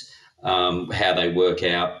is how they work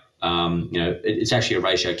out. It's actually a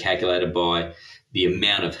ratio calculated by the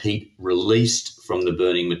amount of heat released from the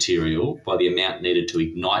burning material by the amount needed to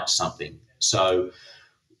ignite something. So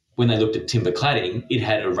when they looked at timber cladding, it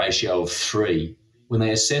had a ratio of 3. When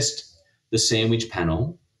they assessed the sandwich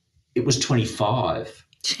panel, it was 25.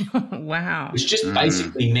 Wow. Which just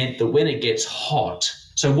basically meant that when it gets hot,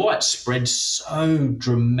 so why it spreads so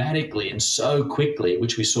dramatically and so quickly,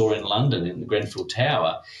 which we saw in London in the Grenfell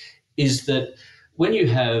Tower, is that when you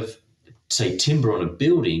have, say, timber on a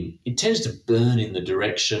building, it tends to burn in the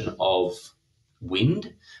direction of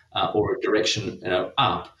wind or a direction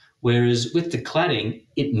up, whereas with the cladding,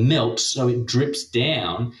 it melts, so it drips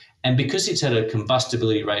down, and because it's at a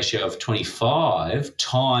combustibility ratio of 25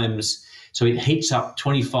 times, so it heats up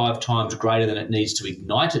 25 times greater than it needs to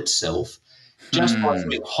ignite itself, just by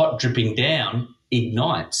something hot dripping down,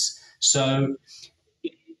 ignites. So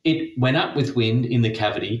it went up with wind in the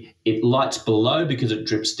cavity, it lights below because it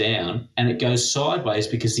drips down, and it goes sideways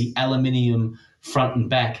because the aluminium front and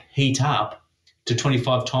back heat up to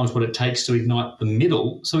 25 times what it takes to ignite the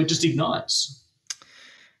middle, so it just ignites.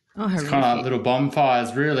 Oh, it's kind of like little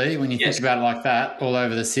bonfires, really, when you think about it like that, all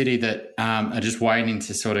over the city that are just waiting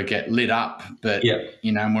to sort of get lit up. But,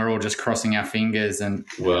 and we're all just crossing our fingers and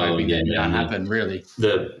hoping that it don't happen, really.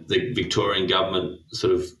 The Victorian government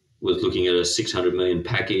sort of was looking at a 600 million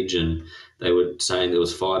package, and they were saying there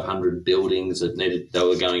was 500 buildings that they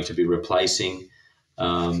were going to be replacing.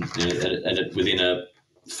 Within a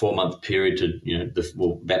 4-month period to,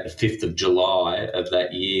 about the 5th of July of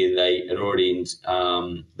that year, they had already,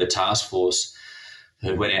 the task force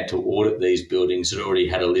who went out to audit these buildings had already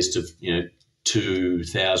had a list of,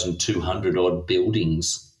 2,200 odd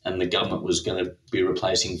buildings, and the government was going to be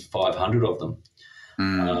replacing 500 of them.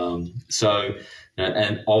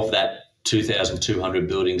 And of that 2,200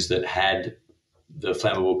 buildings that had the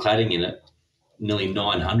flammable cladding in it, nearly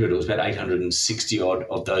 900, it was about 860 odd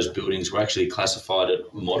of those buildings were actually classified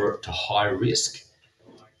at moderate to high risk.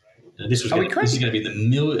 And this is going to be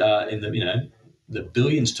the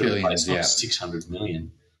billions to replace, not 600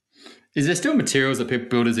 million. Is there still materials that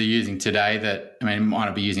builders are using today that, I mean, might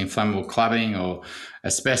not be using flammable cladding or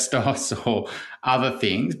asbestos or other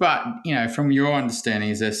things, but, from your understanding,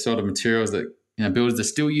 is there sort of materials that, builders are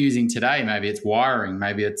still using today? Maybe it's wiring,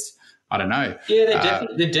 maybe it's, I don't know. Yeah,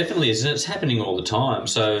 there definitely is, and it's happening all the time.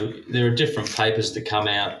 So there are different papers that come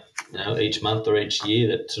out, each month or each year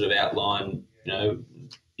that sort of outline,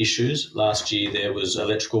 issues. Last year there was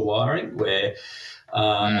electrical wiring where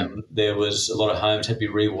there was a lot of homes had to be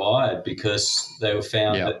rewired because they were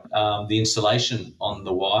found that the insulation on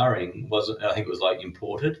the wiring wasn't, I think it was like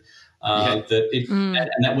imported. And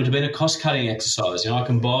that would have been a cost-cutting exercise. I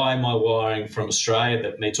can buy my wiring from Australia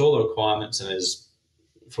that meets all the requirements and is,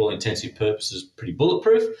 for all intensive purposes, pretty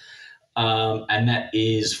bulletproof, and that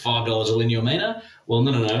is $5 a linear metre. Well,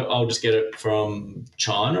 no, I'll just get it from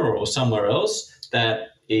China or somewhere else that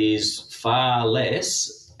is far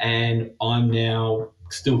less, and I'm now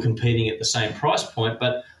still competing at the same price point,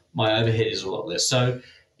 but my overhead is a lot less. So,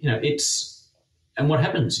 and what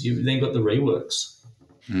happens? You've then got the reworks.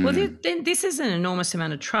 Well, then this is an enormous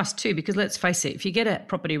amount of trust too, because let's face it, if you get a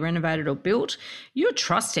property renovated or built, you're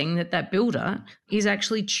trusting that builder is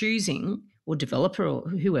actually choosing, or developer or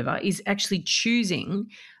whoever, is actually choosing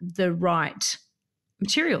the right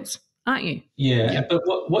materials, aren't you? Yeah. But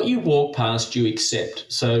what you walk past, you accept.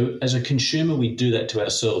 So as a consumer, we do that to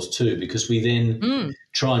ourselves too, because we then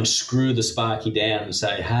try and screw the Sparky down and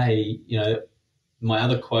say, hey, my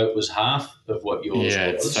other quote was half of what yours was. Yeah,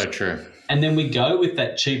 it's so true. And then we go with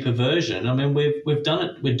that cheaper version. I mean, we've done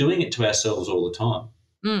it. We're doing it to ourselves all the time.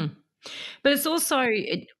 But it's also,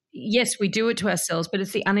 yes, we do it to ourselves, but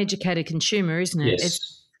it's the uneducated consumer, isn't it? Yes.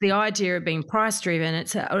 It's the idea of being price-driven.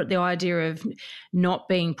 It's the idea of not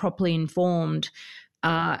being properly informed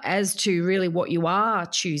as to really what you are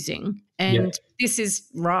choosing. And this is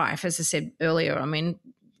rife, as I said earlier. I mean,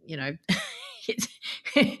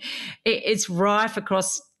 it's rife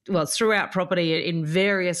across, it's throughout property in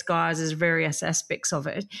various guises, various aspects of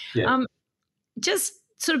it. Just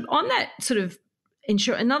sort of on that sort of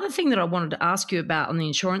another thing that I wanted to ask you about on the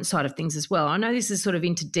insurance side of things as well. I know this is sort of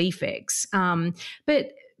into defects,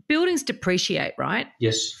 but buildings depreciate, right?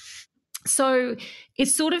 Yes. So it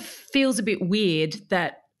sort of feels a bit weird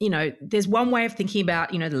that, there's one way of thinking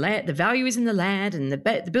about, the value is in the land and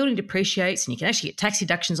the building depreciates and you can actually get tax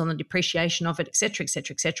deductions on the depreciation of it, et cetera, et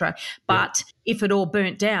cetera, et cetera. But if it all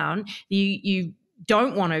burnt down, you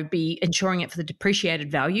don't want to be insuring it for the depreciated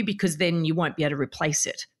value because then you won't be able to replace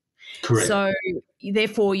it. Correct. So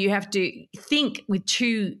therefore you have to think with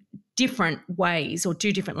two different ways or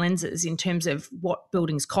two different lenses in terms of what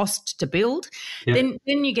buildings cost to build. Then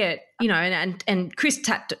you get, and Chris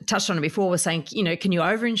touched on it before, was saying, can you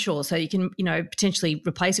overinsure so you can, potentially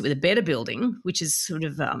replace it with a better building, which is sort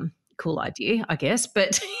of cool idea, I guess,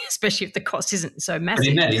 but especially if the cost isn't so massive.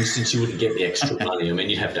 And in that instance, you wouldn't get the extra money. I mean,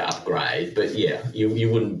 you'd have to upgrade, but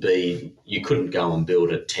you couldn't go and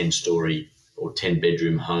build a 10-story or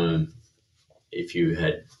 10-bedroom home if you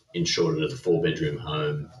had insured it as a 4-bedroom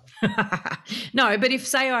home. No, but if,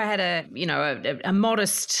 say, I had a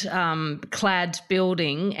modest clad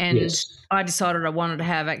building and I decided I wanted to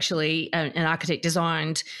have actually an architect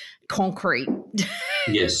designed concrete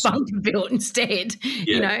bunker built instead,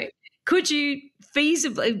 could you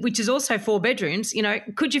feasibly, which is also 4 bedrooms,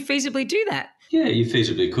 could you feasibly do that? Yeah, you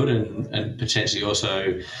feasibly could, and potentially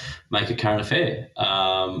also make a current affair,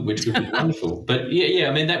 which would be wonderful. But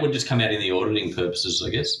I mean, that would just come out in the auditing purposes,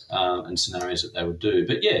 I guess, and scenarios that they would do.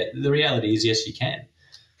 But the reality is, yes, you can.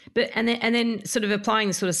 But and then sort of applying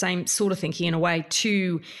the sort of same sort of thinking in a way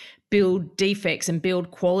to build defects and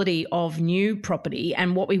build quality of new property,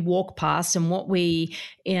 and what we walk past and what we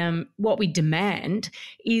demand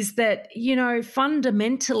is that,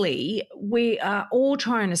 fundamentally we are all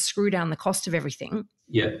trying to screw down the cost of everything.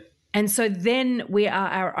 Yeah. And so then we are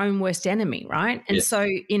our own worst enemy, right? And so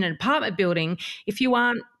in an apartment building, if you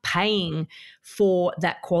aren't paying for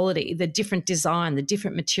that quality, the different design, the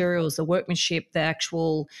different materials, the workmanship, the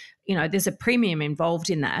actual, there's a premium involved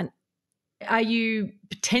in that. Are you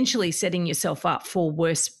potentially setting yourself up for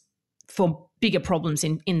bigger problems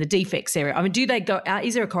in the defects area? I mean, do they go?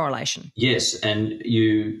 Is there a correlation? Yes, and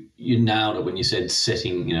you nailed it when you said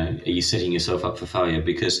setting. Are you setting yourself up for failure?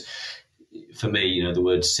 Because for me, the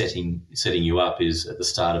word setting you up is at the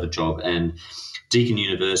start of a job. And Deakin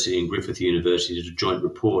University and Griffith University did a joint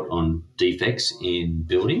report on defects in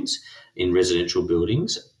buildings, in residential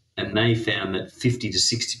buildings. And they found that 50 to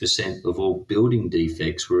 60% of all building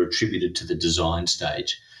defects were attributed to the design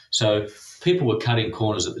stage. So people were cutting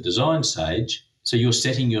corners at the design stage, so you're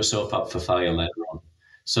setting yourself up for failure later on.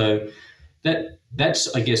 So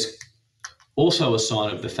that's, I guess, also a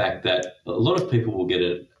sign of the fact that a lot of people will get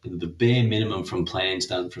the bare minimum from plans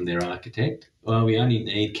done from their architect. Well,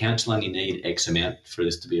 council only need X amount for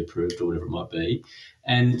this to be approved or whatever it might be.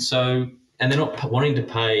 And so, and they're not wanting to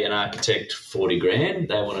pay an architect 40 grand.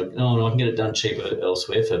 They want to, I can get it done cheaper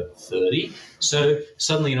elsewhere for 30. So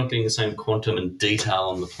suddenly you're not getting the same quantum and detail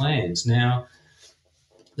on the plans. Now,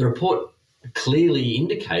 the report clearly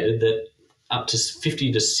indicated that up to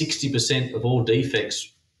 50 to 60% of all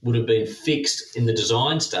defects would have been fixed in the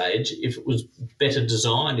design stage if it was better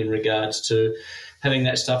designed in regards to having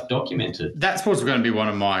that stuff documented. That's what's going to be one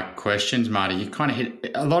of my questions, Marty. You kind of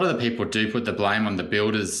hit, a lot of the people do put the blame on the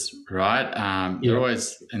builders, right? They're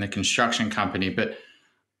always in the construction company, but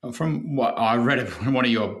from what I read in one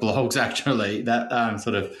of your blogs, actually, that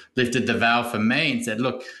sort of lifted the veil for me and said,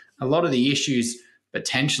 look, a lot of the issues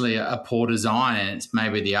potentially are poor design, and it's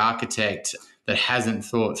maybe the architect that hasn't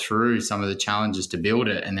thought through some of the challenges to build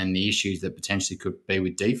it and then the issues that potentially could be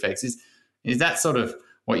with defects. Is that sort of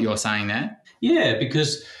what you're saying there? Yeah,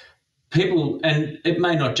 because people, and it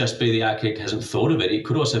may not just be the architect hasn't thought of it, it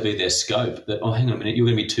could also be their scope that, hang on a minute, you're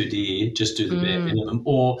going to be too dear, just do the bare minimum.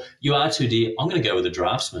 Or you are too dear, I'm going to go with a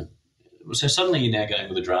draftsman. So suddenly you're now going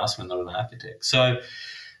with a draftsman, not an architect. So,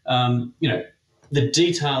 the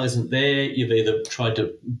detail isn't there. You've either tried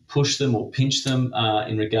to push them or pinch them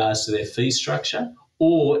in regards to their fee structure,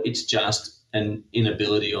 or it's just an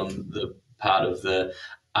inability on the part of the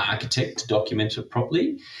architect to document it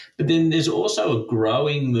properly. But then there's also a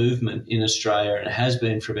growing movement in Australia, and it has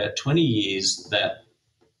been for about 20 years, that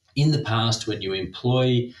in the past when you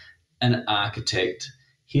employ an architect,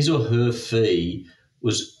 his or her fee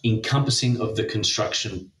was encompassing of the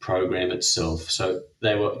construction program itself. So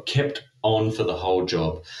they were kept on for the whole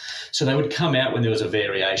job. So they would come out when there was a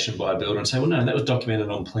variation by a builder and say, well, no, that was documented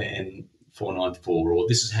on plan 494, or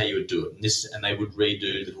this is how you would do it. And they would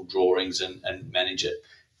redo little drawings and manage it.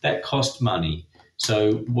 That cost money.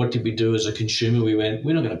 So what did we do as a consumer? We went,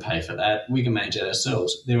 we're not going to pay for that. We can manage it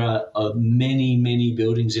ourselves. There are many, many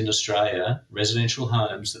buildings in Australia, residential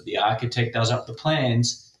homes, that the architect does up the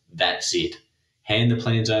plans. That's it. Hand the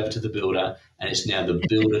plans over to the builder, and it's now the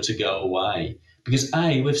builder to go away. Because,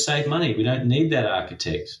 we've saved money. We don't need that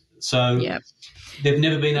architect. So they've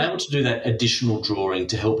never been able to do that additional drawing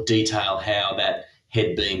to help detail how that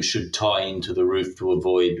head beam should tie into the roof to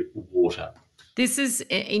avoid water. This is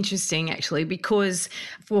interesting, actually, because,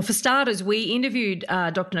 for starters, we interviewed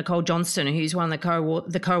Dr. Nicole Johnston, who's one of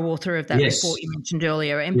the co-author of that report you mentioned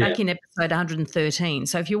earlier, and back in episode 113.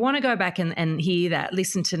 So if you want to go back and hear that,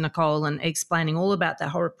 listen to Nicole and explaining all about that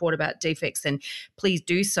whole report about defects, then please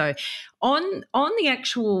do so. On the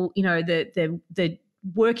actual, the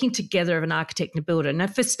working together of an architect and a builder. Now,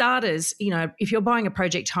 for starters, if you're buying a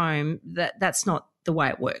project home, that's not the way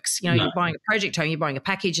it works. You're buying a project home, you're buying a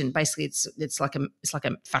package, and basically it's like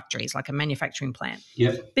a factory, it's like a manufacturing plant.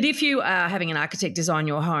 Yep. But if you are having an architect design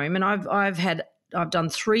your home, and I've done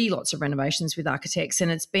 3 lots of renovations with architects,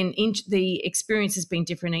 and it's been the experience has been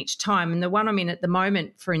different each time. And the one I'm in at the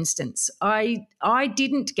moment, for instance, I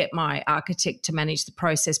didn't get my architect to manage the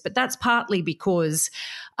process, but that's partly because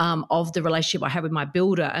of the relationship I have with my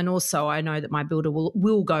builder, and also I know that my builder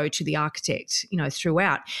will go to the architect,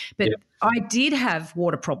 throughout. But I did have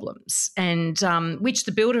water problems, and which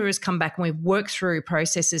the builder has come back and we've worked through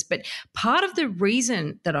processes. But part of the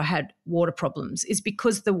reason that I had water problems is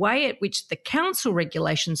because the way at which the council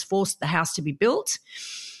regulations forced the house to be built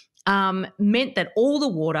meant that all the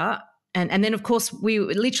water, and then of course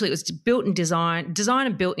it was built and designed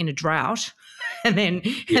and built in a drought. And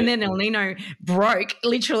then El Nino broke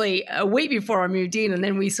literally a week before I moved in, and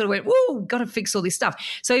then we sort of went, whoa, got to fix all this stuff.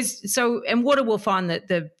 So and water will find that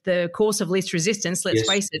the course of least resistance, let's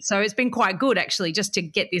face it. So it's been quite good actually just to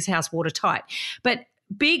get this house watertight. But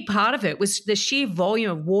big part of it was the sheer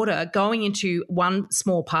volume of water going into one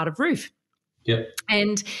small part of roof. Yep.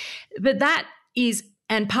 But that is,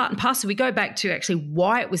 and part and parcel, we go back to actually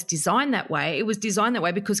why it was designed that way. It was designed that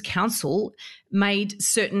way because council made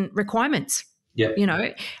certain requirements. Yep.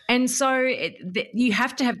 And so you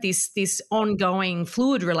have to have this ongoing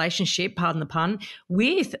fluid relationship, pardon the pun,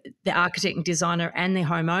 with the architect and designer and the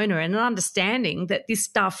homeowner, and an understanding that this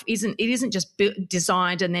stuff isn't just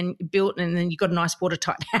designed and then built and then you've got a nice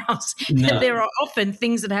watertight house. No. There are often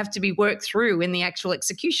things that have to be worked through in the actual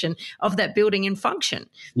execution of that building in function.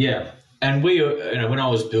 Yeah. And we, when I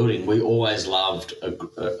was building, we always loved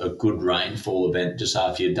a good rainfall event just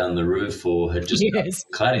after you'd done the roof or had just done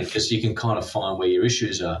cladding, because you can kind of find where your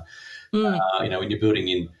issues are. When you're building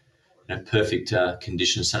in perfect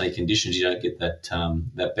conditions, sunny conditions, you don't get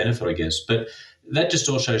that benefit, I guess. But that just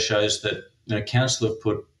also shows that council have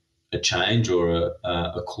put a change or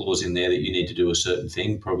a clause in there that you need to do a certain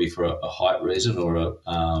thing, probably for a height reason or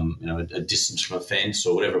a distance from a fence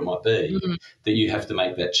or whatever it might be, that you have to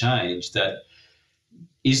make that change. That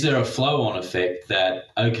is there a flow-on effect that,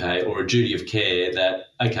 okay, or a duty of care that,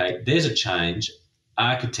 okay, there's a change,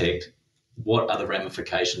 architect, what are the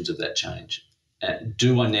ramifications of that change?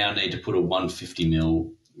 Do I now need to put a 150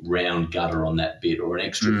 mil round gutter on that bit or an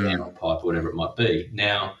extra down pipe, whatever it might be?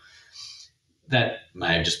 Now, that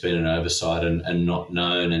may have just been an oversight and not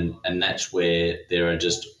known, and that's where there are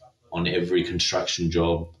just, on every construction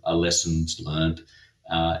job, are lessons learned.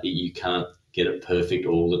 You can't get it perfect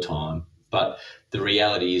all the time. But the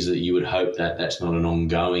reality is that you would hope that that's not an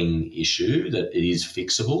ongoing issue, that it is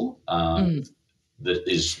fixable, that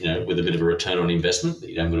is, with a bit of a return on investment, that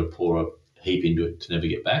you don't got to pour a heap into it to never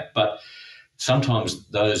get back. But sometimes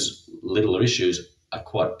those littler issues are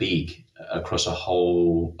quite big across a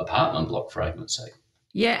whole apartment block, for argument's sake.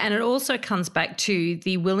 Yeah, and it also comes back to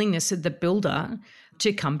the willingness of the builder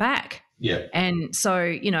to come back. Yeah. And so,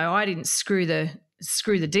 I didn't screw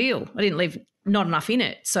the deal. I didn't leave not enough in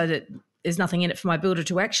it so that there's nothing in it for my builder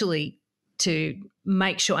to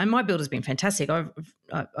make sure. And my builder's been fantastic. I've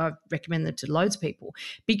recommended them to loads of people,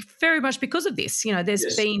 very much because of this.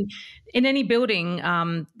 There's been in any building,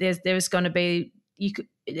 there's going to be,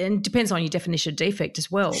 and it depends on your definition of defect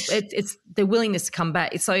as well. It's the willingness to come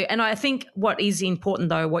back. So, and I think what is important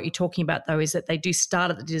though, what you're talking about though, is that they do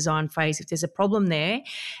start at the design phase. If there's a problem there,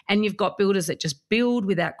 and you've got builders that just build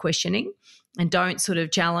without questioning and don't sort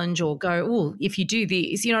of challenge or go, oh, if you do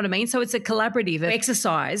this, you know what I mean? So it's a collaborative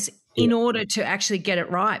exercise in order to actually get it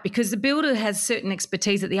right, because the builder has certain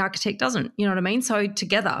expertise that the architect doesn't, you know what I mean? So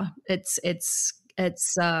together it's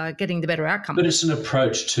getting the better outcome. But it's an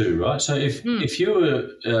approach too, right? So if you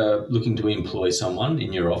were looking to employ someone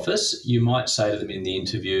in your office, you might say to them in the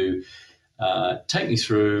interview, take me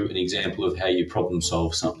through an example of how you problem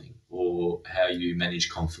solve something or how you manage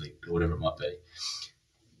conflict or whatever it might be.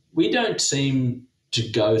 We don't seem to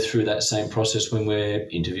go through that same process when we're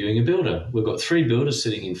interviewing a builder. We've got 3 builders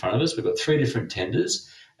sitting in front of us. We've got 3 different tenders,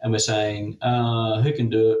 and we're saying, who can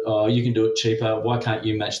do it? Oh, you can do it cheaper. Why can't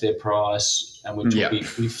you match their price? And we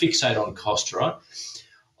fixate on cost, right?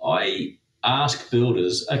 I ask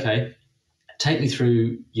builders, okay, take me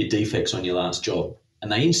through your defects on your last job.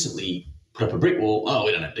 And they instantly put up a brick wall. Oh,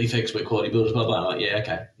 we don't have defects. We're quality builders, blah, blah. I'm like, yeah,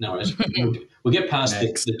 okay, no worries. We'll get past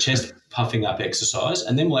the chest puffing up exercise,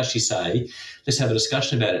 and then we'll actually say, let's have a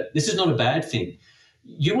discussion about it. This is not a bad thing.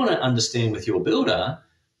 You want to understand with your builder,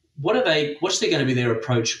 what's going to be their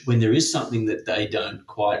approach when there is something that they don't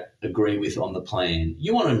quite agree with on the plan?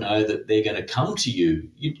 You want to know that they're going to come to you.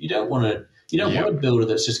 You don't want a builder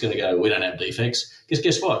that's just going to go, we don't have defects. Because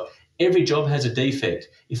guess what? Every job has a defect.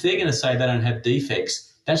 If they're going to say they don't have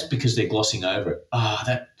defects, that's because they're glossing over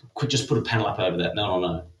it. Just put a panel up over that. No one will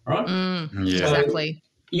know, right? Exactly.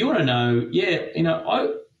 You want to know,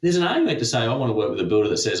 there's an argument to say I want to work with a builder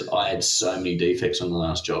that says I had so many defects on the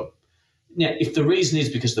last job. Now, if the reason is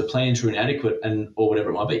because the plans were inadequate or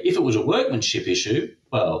whatever it might be, if it was a workmanship issue,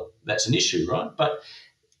 well, that's an issue, right? But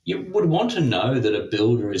you would want to know that a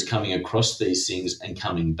builder is coming across these things and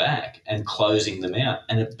coming back and closing them out,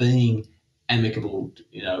 and it being amicable,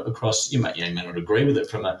 across. You may not agree with it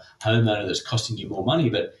from a homeowner that's costing you more money,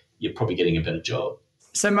 but you're probably getting a better job.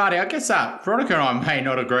 So, Marty, I guess Veronica and I may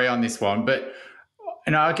not agree on this one, but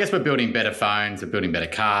I guess we're building better phones, we're building better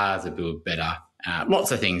cars, we're building better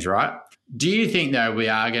lots of things, right? Do you think, though, we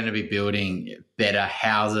are going to be building better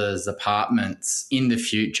houses, apartments in the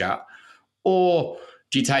future? Or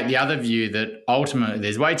do you take the other view that ultimately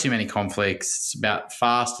there's way too many conflicts, it's about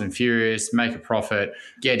fast and furious, make a profit,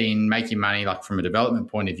 get in, make your money, like from a development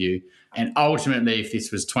point of view, and ultimately if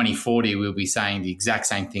this was 2040, we'll be saying the exact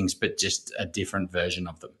same things but just a different version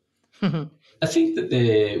of them? I think that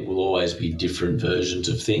there will always be different versions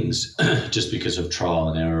of things just because of trial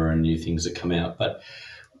and error and new things that come out. But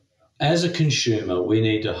as a consumer, we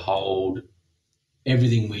need to hold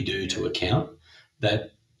everything we do to account,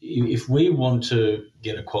 that if we want to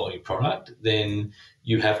get a quality product, then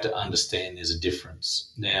you have to understand there's a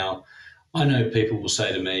difference. Now, I know people will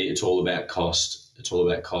say to me, it's all about cost. It's all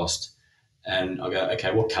about cost. And I go,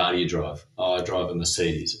 okay, what car do you drive? Oh, I drive a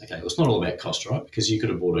Mercedes. Okay, well, it's not all about cost, right? Because you could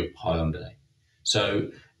have bought a Hyundai. So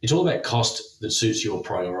it's all about cost that suits your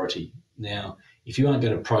priority. Now, if you aren't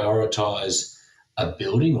going to prioritise a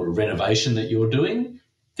building or a renovation that you're doing,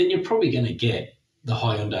 then you're probably going to get the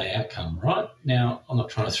Hyundai outcome, right? Now, I'm not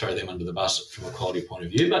trying to throw them under the bus from a quality point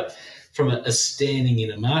of view, but from a standing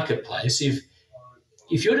in a marketplace, if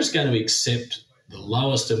you're just going to accept the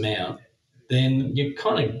lowest amount, then you're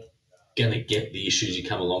kind of going to get the issues you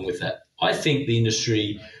come along with that. I think the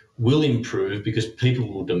industry will improve because people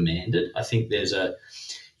will demand it. I think you're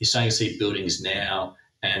starting to see buildings now,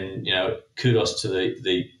 and kudos to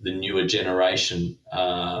the newer generation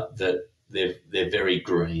that they're very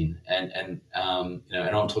green, and I'm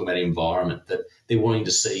talking about environment, that they're wanting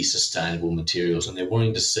to see sustainable materials, and they're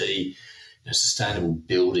wanting to see sustainable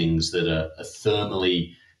buildings that are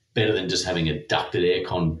thermally better than just having a ducted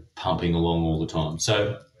aircon pumping along all the time.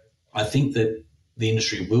 So I think that the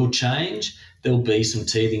industry will change. There'll be some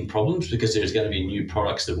teething problems because there's going to be new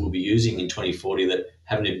products that we'll be using in 2040 that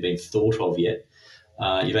haven't even been thought of yet.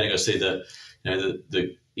 You've only got to see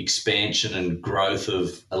the expansion and growth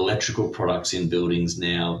of electrical products in buildings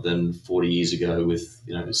now than 40 years ago.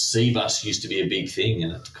 With C-bus used to be a big thing,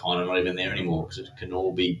 and it's kind of not even there anymore because it can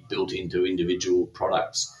all be built into individual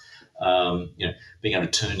products. Being able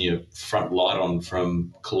to turn your front light on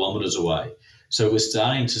from kilometres away. So we're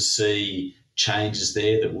starting to see changes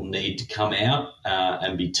there that will need to come out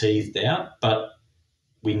and be teethed out, but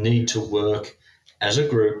we need to work as a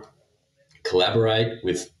group, collaborate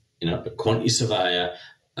with a quantity surveyor,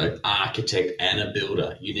 an architect and a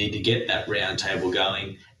builder. You need to get that round table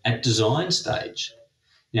going at design stage.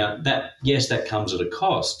 Now, that comes at a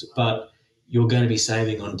cost, but you're going to be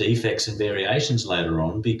saving on defects and variations later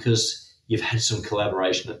on because you've had some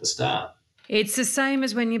collaboration at the start. It's the same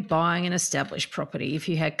as when you're buying an established property. If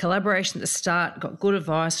you had collaboration at the start, got good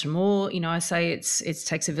advice from all, I say it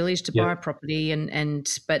takes a village to buy a property,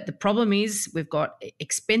 but the problem is we've got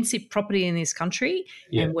expensive property in this country,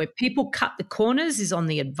 and where people cut the corners is on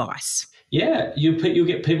the advice. Yeah, you'll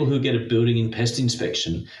get people who get a building and pest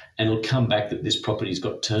inspection, and it'll come back that this property's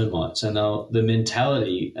got termites, and the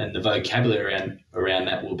mentality and the vocabulary around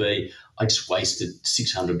that will be, I just wasted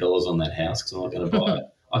 $600 on that house because I'm not going to buy it.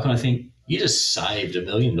 I kind of think, you just saved $1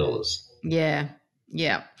 million.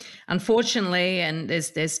 Yeah. Unfortunately, and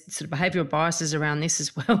there's sort of behavioural biases around this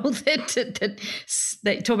as well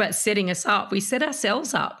that talk about setting us up. We set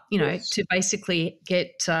ourselves up, to basically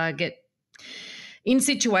get in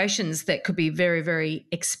situations that could be very, very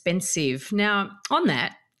expensive. Now, on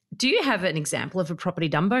that, do you have an example of a property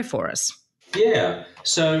Dumbo for us? Yeah.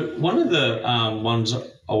 So one of the ones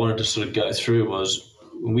I wanted to sort of go through was,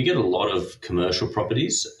 we get a lot of commercial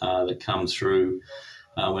properties that come through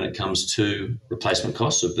when it comes to replacement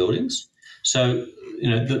costs of buildings. So,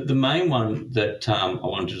 the main one that I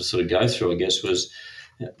wanted to sort of go through, I guess, was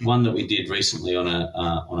one that we did recently on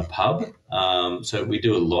a pub. So we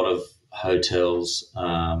do a lot of hotels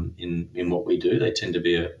in what we do. They tend to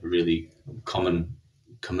be a really common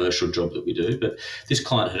commercial job that we do. But this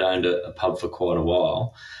client had owned a pub for quite a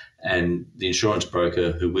while, and the insurance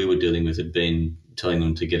broker who we were dealing with had been telling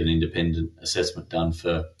them to get an independent assessment done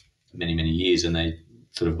for many, many years, and they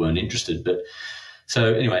sort of weren't interested. But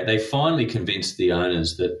so anyway, they finally convinced the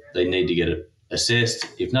owners that they need to get it assessed,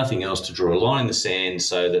 if nothing else, to draw a line in the sand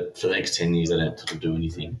so that for the next 10 years they don't have to do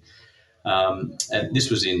anything. And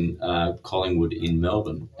this was in Collingwood in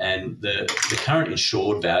Melbourne, and the current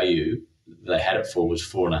insured value they had it for was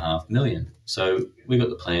 $4.5 million. So we got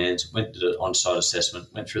the plans, went to the on-site assessment,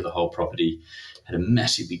 went through the whole property, had a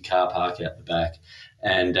massive big car park out the back,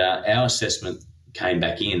 and our assessment came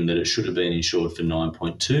back in that it should have been insured for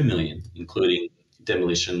 $9.2 million, including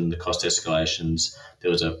demolition, the cost escalations.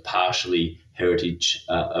 There was a partially heritage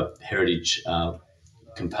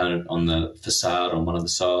component on the facade on one of the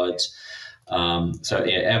sides. Our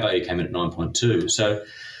value came in at 9.2. So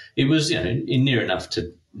it was near enough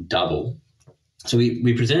to double. So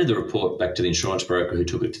we presented the report back to the insurance broker who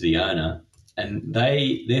took it to the owner, and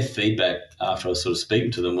their feedback after I was sort of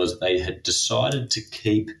speaking to them was they had decided to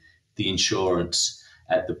keep the insurance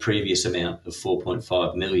at the previous amount of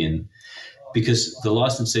 $4.5 million because the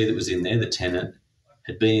licensee that was in there, the tenant,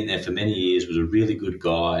 had been in there for many years, was a really good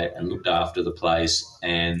guy and looked after the place,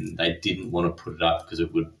 and they didn't want to put it up because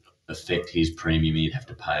it would affect his premium. He'd have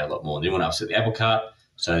to pay a lot more. They didn't want to upset the apple cart,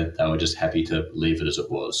 so they were just happy to leave it as it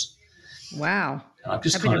was. Wow. I'm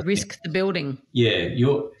just happy to risk the building. Yeah.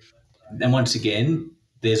 And once again,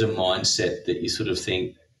 there's a mindset that you sort of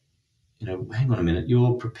think, hang on a minute,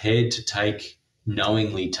 you're prepared to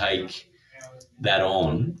knowingly take that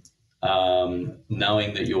on,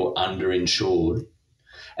 knowing that you're underinsured.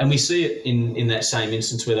 And we see it in that same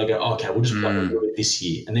instance where they'll go, okay, we'll just blow a little bit this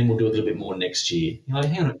year and then we'll do a little bit more next year. You're like,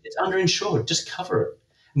 hang on, it's underinsured, just cover it.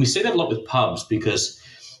 And we see that a lot with pubs because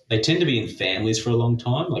they tend to be in families for a long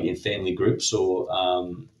time, like in family groups or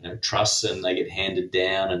trusts, and they get handed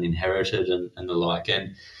down and inherited and the like.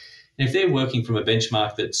 And if they're working from a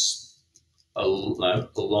benchmark that's a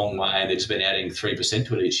long way and they've just been adding 3%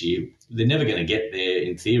 to it each year, they're never going to get there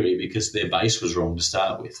in theory because their base was wrong to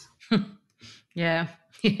start with. Yeah,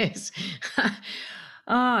 yes.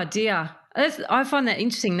 Oh, dear. I find that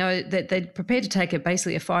interesting, though, that they're prepared to take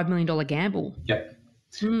basically a $5 million gamble. Yep.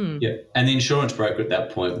 Yeah, and the insurance broker at that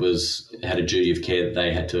point had a duty of care that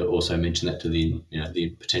they had to also mention that to the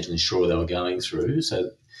potential insurer they were going through. So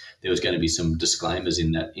there was going to be some disclaimers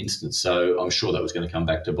in that instance. So I'm sure that was going to come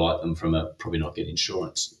back to bite them from probably not get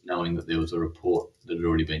insurance, knowing that there was a report that had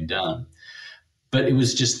already been done. But it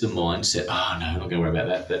was just the mindset. Oh no, I'm not going to worry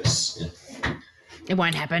about that. It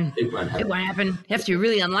won't happen. It won't happen. You have to be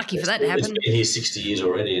really unlucky for that to happen. It's been here 60 years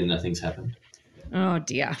already and nothing's happened. Oh,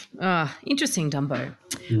 dear. Interesting, Dumbo.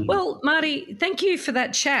 Well, Marty, thank you for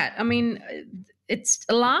that chat. I mean, it's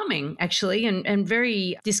alarming, actually, and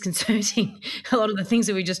very disconcerting, a lot of the things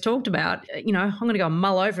that we just talked about. I'm going to go and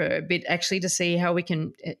mull over a bit, actually, to see how we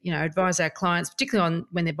can, advise our clients, particularly on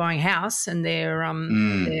when they're buying a house and they're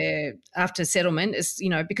after settlement,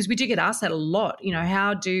 because we do get asked that a lot.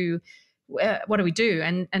 What do we do?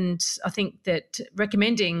 And I think that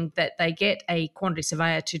recommending that they get a quantity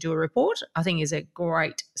surveyor to do a report, I think is a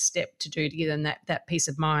great step to do to give them that peace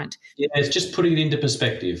of mind. Yeah, it's just putting it into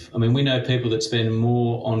perspective. I mean, we know people that spend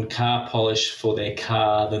more on car polish for their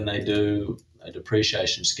car than they do a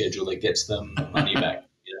depreciation schedule that gets them money back.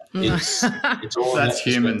 It's all that's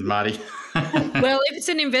human, Marty. Well, if it's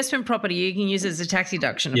an investment property, you can use it as a tax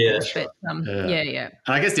deduction, of course. Right. But And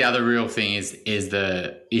I guess the other real thing is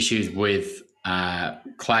the issues with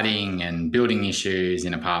cladding and building issues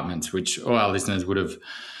in apartments, which all our listeners would have,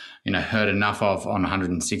 heard enough of on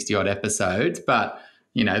 160 odd episodes. But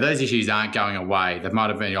those issues aren't going away. They might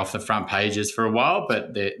have been off the front pages for a while,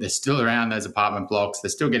 but they're still around those apartment blocks. They're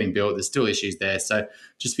still getting built. There's still issues there. So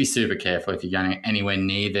just be super careful if you're going anywhere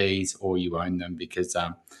near these or you own them, because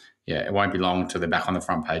it won't be long until they're back on the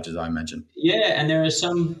front pages, I imagine. Yeah, and there are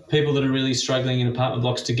some people that are really struggling in apartment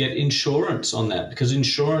blocks to get insurance on that, because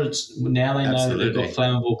insurance, now they know that they've got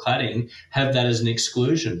flammable cladding, have that as an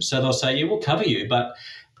exclusion. So they'll say, yeah, we'll cover you, but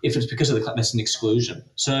if it's because of the cladding, that's an exclusion.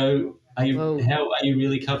 So how are you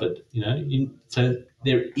really covered? So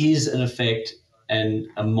there is an effect and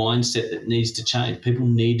a mindset that needs to change. People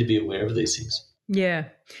need to be aware of these things. Yeah.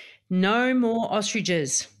 No more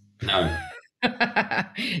ostriches. No.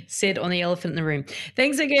 Said on the elephant in the room.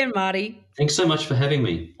 Thanks again, Marty. Thanks so much for having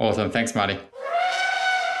me. Awesome. Thanks, Marty.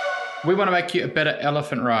 We want to make you a better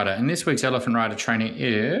elephant rider, and this week's elephant rider training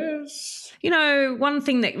is... one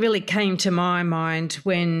thing that really came to my mind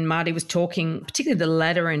when Marty was talking, particularly the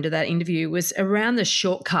latter end of that interview, was around the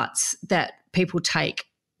shortcuts that people take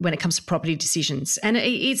when it comes to property decisions. And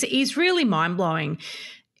it's really mind-blowing.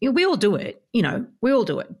 We all do it,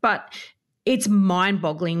 but it's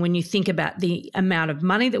mind-boggling when you think about the amount of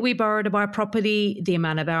money that we borrow to buy property, the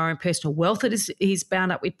amount of our own personal wealth that is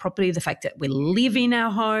bound up with property, the fact that we live in our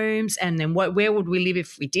homes, and then where would we live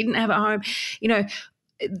if we didn't have a home?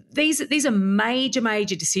 These are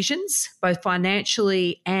major decisions, both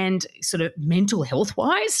financially and sort of mental health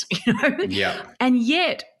wise, Yeah. And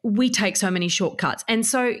yet we take so many shortcuts. And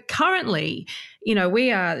so currently,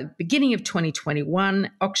 we are beginning of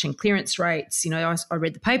 2021, auction clearance rates. I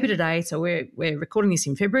read the paper today, so we're recording this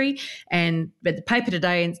in February, and read the paper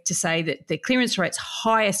today to say that the clearance rate's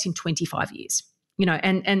highest in 25 years,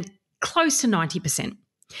 and close to 90%.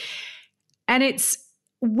 And it's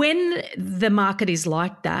when the market is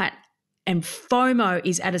like that and FOMO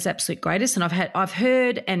is at its absolute greatest, and I've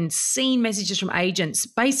heard and seen messages from agents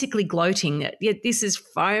basically gloating that this is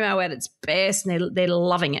FOMO at its best and they're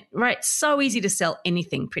loving it, right? It's so easy to sell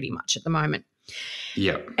anything pretty much at the moment.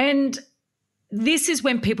 Yeah. And this is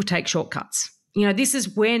when people take shortcuts. This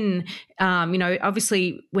is when,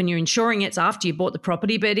 obviously when you're insuring it's after you bought the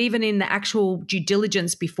property, but even in the actual due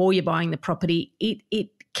diligence before you're buying the property,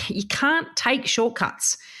 you can't take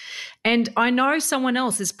shortcuts. And I know someone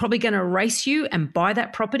else is probably going to race you and buy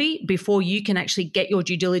that property before you can actually get your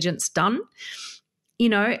due diligence done.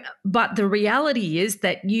 But the reality is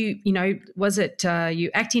that you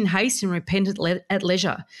act in haste and repent at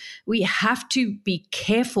leisure. We have to be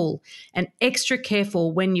careful and extra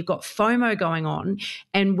careful when you've got FOMO going on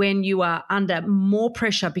and when you are under more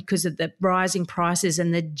pressure because of the rising prices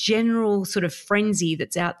and the general sort of frenzy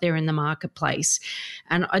that's out there in the marketplace.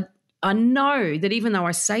 And I know that even though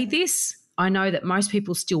I say this, I know that most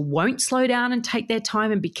people still won't slow down and take their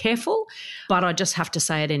time and be careful, but I just have to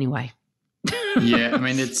say it anyway. Yeah, I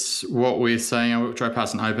mean, it's what we're seeing. I drove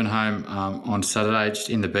past an open home on Saturday just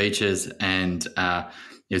in the beaches, and it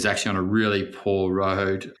was actually on a really poor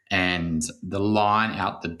road, and the line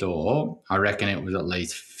out the door, I reckon it was at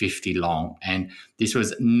least 50 long, and this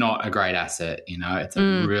was not a great asset. It's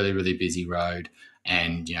a really, really busy road.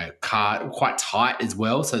 and, car quite tight as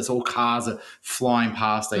well. So it's all cars are flying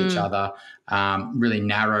past each other, really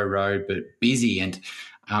narrow road, but busy. And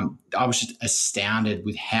I was just astounded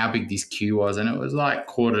with how big this queue was. And it was like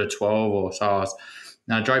 11:45 or so.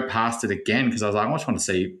 And I drove past it again because I was like, I just want to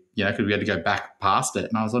see, because we had to go back past it.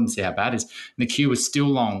 And I was wanting to see how bad it is. And the queue was still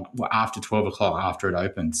long after 12 o'clock after it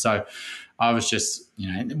opened. So I was just,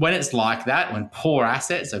 when it's like that, when poor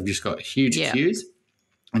assets have just got huge queues,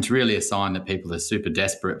 it's really a sign that people are super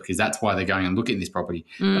desperate, because that's why they're going and looking at this property.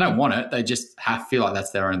 They don't want it. They just feel like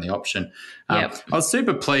that's their only option. I was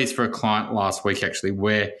super pleased for a client last week, actually,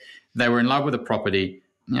 where they were in love with a property.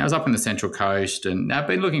 I was up in the Central Coast, and I've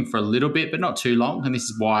been looking for a little bit, but not too long. And this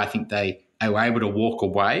is why I think they were able to walk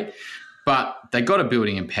away. But they got a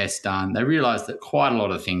building and pest done. They realised that quite a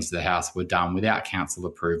lot of things to the house were done without council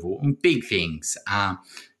approval, and big things,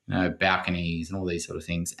 balconies and all these sort of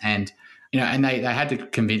things. And and they had to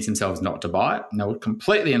convince themselves not to buy it. And they were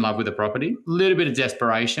completely in love with the property. A little bit of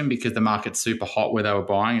desperation because the market's super hot where they were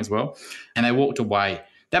buying as well. And they walked away.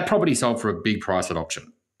 That property sold for a big price at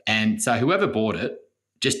auction. And so whoever bought it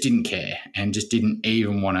just didn't care and just didn't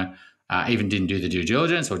even want to, even didn't do the due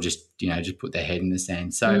diligence, or just put their head in the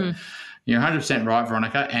sand. So you're 100% right,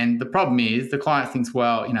 Veronica. And the problem is the client thinks,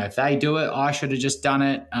 well, if they do it, I should have just done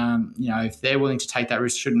it. If they're willing to take that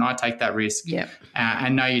risk, shouldn't I take that risk? Yeah.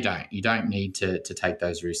 And no, you don't. You don't need to take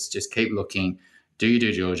those risks. Just keep looking, do your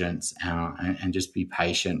due diligence, and just be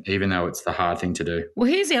patient, even though it's the hard thing to do. Well,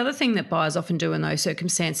 here's the other thing that buyers often do in those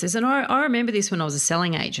circumstances, and I remember this when I was a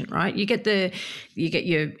selling agent, right? You get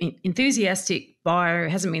your enthusiastic buyer who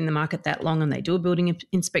hasn't been in the market that long, and they do a building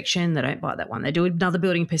inspection, they don't buy that one. They do another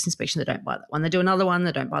building pest inspection, they don't buy that one. They do another one,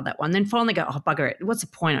 they don't buy that one. Then finally go, oh, bugger it. What's the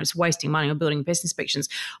point? I'm just wasting money on building pest inspections.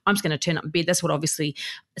 I'm just going to turn up and bid. That's what obviously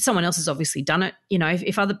someone else has obviously done it.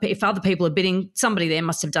 If other people are bidding, somebody there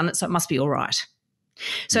must have done it, so it must be all right.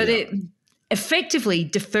 So they're effectively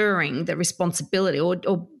deferring the responsibility,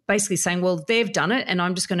 or basically saying, well, they've done it and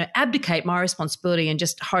I'm just going to abdicate my responsibility and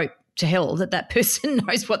just hope to hell that person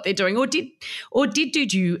knows what they're doing or did do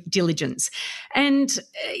due diligence. And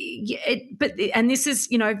this is,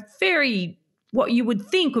 very what you would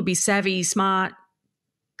think would be savvy, smart,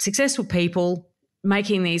 successful people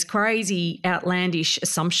making these crazy, outlandish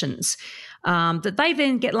assumptions that they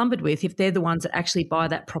then get lumbered with if they're the ones that actually buy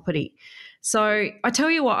that property. So I tell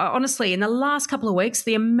you what, honestly, in the last couple of weeks,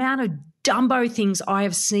 the amount of Dumbo things I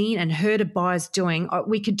have seen and heard of buyers doing,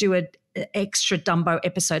 we could do an extra Dumbo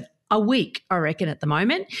episode a week, I reckon, at the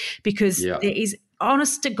moment, because there is,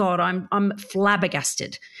 honest to God, I'm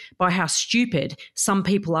flabbergasted by how stupid some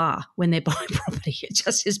people are when they're buying property. It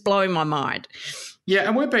just is blowing my mind. Yeah,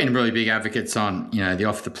 and we've been really big advocates on, the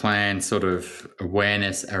off-the-plan sort of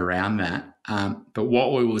awareness around that. But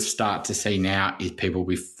what we will start to see now is people will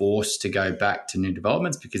be forced to go back to new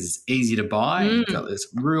developments because it's easy to buy. You've got this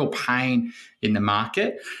real pain in the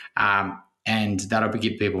market, and that'll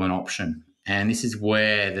give people an option. And this is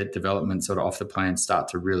where the development sort of off the plan start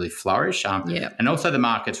to really flourish. And also the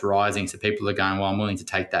market's rising, so people are going, well, I'm willing to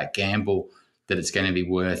take that gamble that it's going to be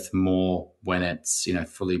worth more when it's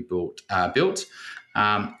fully built.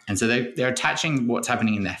 And so they're attaching what's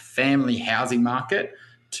happening in the family housing market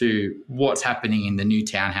to what's happening in the new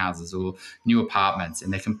townhouses or new apartments,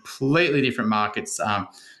 and they're completely different markets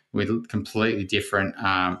with completely different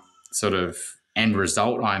sort of end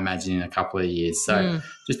result, I imagine, in a couple of years. So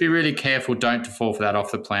just be really careful. Don't fall for that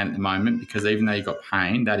off the plan at the moment, because even though you've got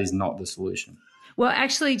pain, that is not the solution. Well,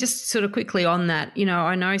 actually, just sort of quickly on that,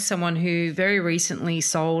 I know someone who very recently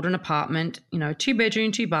sold an apartment,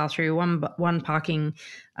 2-bedroom, 2-bathroom, one parking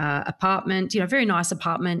apartment, very nice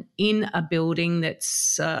apartment in a building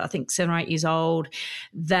that's, I think, 7 or 8 years old,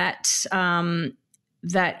 that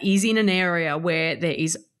is in an area where there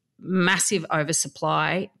is massive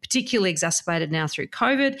oversupply, particularly exacerbated now through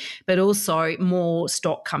COVID, but also more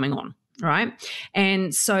stock coming on. Right.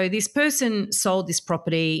 And so this person sold this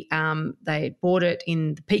property. They bought it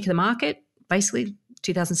in the peak of the market, basically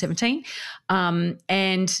 2017. So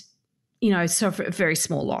for a very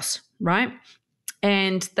small loss. Right.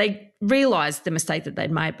 And they realised the mistake that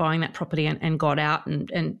they'd made buying that property and got out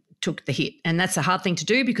and took the hit. And that's a hard thing to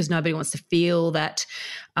do because nobody wants to feel that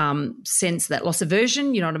sense, that loss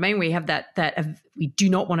aversion. You know what I mean? We have that we do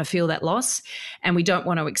not want to feel that loss, and we don't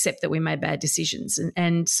want to accept that we made bad decisions.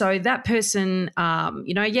 And so that person,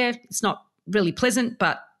 it's not really pleasant,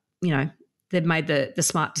 but, they've made the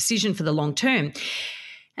smart decision for the long term.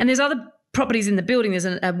 And there's other properties in the building. There's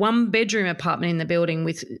a 1-bedroom apartment in the building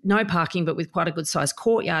with no parking but with quite a good-sized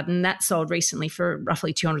courtyard, and that sold recently for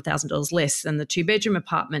roughly $200,000 less than the 2-bedroom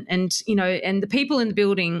apartment. And, and the people in the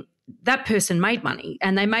building that person made money,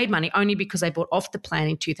 and they made money only because they bought off the plan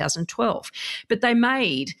in 2012. But they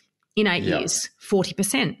made, in 8 years,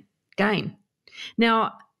 40% gain.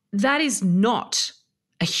 Now, that is not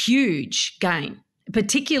a huge gain,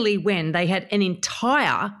 particularly when they had an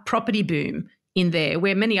entire property boom in there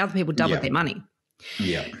where many other people doubled their money.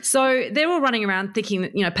 Yeah. So they're all running around thinking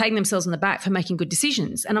that, patting themselves on the back for making good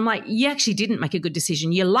decisions. And I'm like, you actually didn't make a good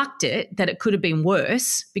decision. You lucked it that it could have been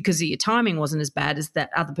worse because your timing wasn't as bad as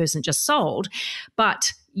that other person just sold.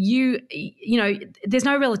 But there's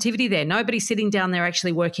no relativity there. Nobody's sitting down there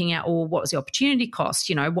actually working out, what was the opportunity cost?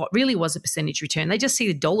 What really was the percentage return? They just see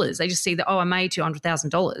the dollars. They just see that, I made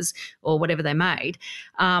 $200,000 or whatever they made.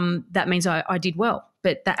 That means I did well,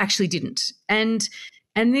 but that actually didn't.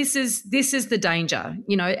 And this is the danger,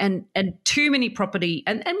 and too many property.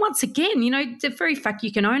 And once again, the very fact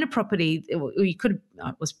you can own a property, or you could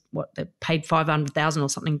have, they paid $500,000 or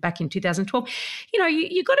something back in 2012.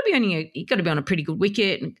 You got to be you got to be on a pretty good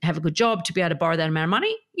wicket and have a good job to be able to borrow that amount of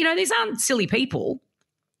money. These aren't silly people.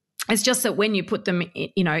 It's just that when you put them,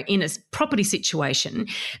 in a property situation,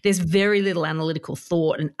 there's very little analytical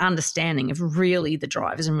thought and understanding of really the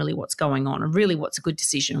drivers and really what's going on and really what's a good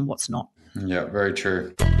decision and what's not. Yeah, very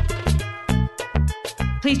true.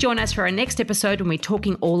 Please join us for our next episode when we're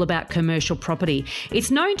talking all about commercial property.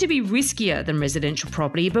 It's known to be riskier than residential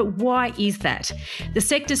property, but why is that? The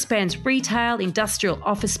sector spans retail, industrial,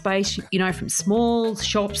 office space, from small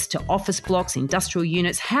shops to office blocks, industrial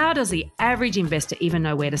units. How does the average investor even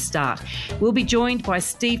know where to start? We'll be joined by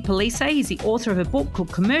Steve Police. He's the author of a book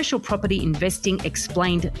called Commercial Property Investing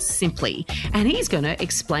Explained Simply, and he's going to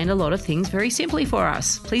explain a lot of things very simply for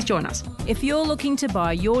us. Please join us. If you're looking to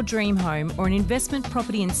buy your dream home or an investment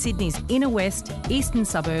property in Sydney's inner west, eastern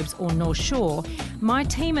suburbs or North Shore, my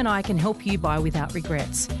team and I can help you buy without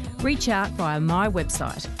regrets. Reach out via my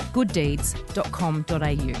website,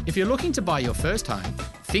 gooddeeds.com.au. If you're looking to buy your first home,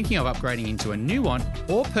 thinking of upgrading into a new one,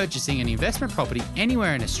 or purchasing an investment property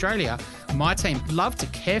anywhere in Australia, my team love to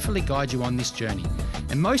carefully guide you on this journey.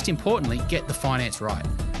 And most importantly, get the finance right.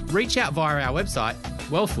 Reach out via our website,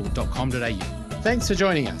 wealthful.com.au. Thanks for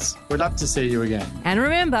joining us. We'd love to see you again. And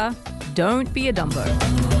remember, don't be a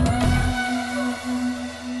Dumbo.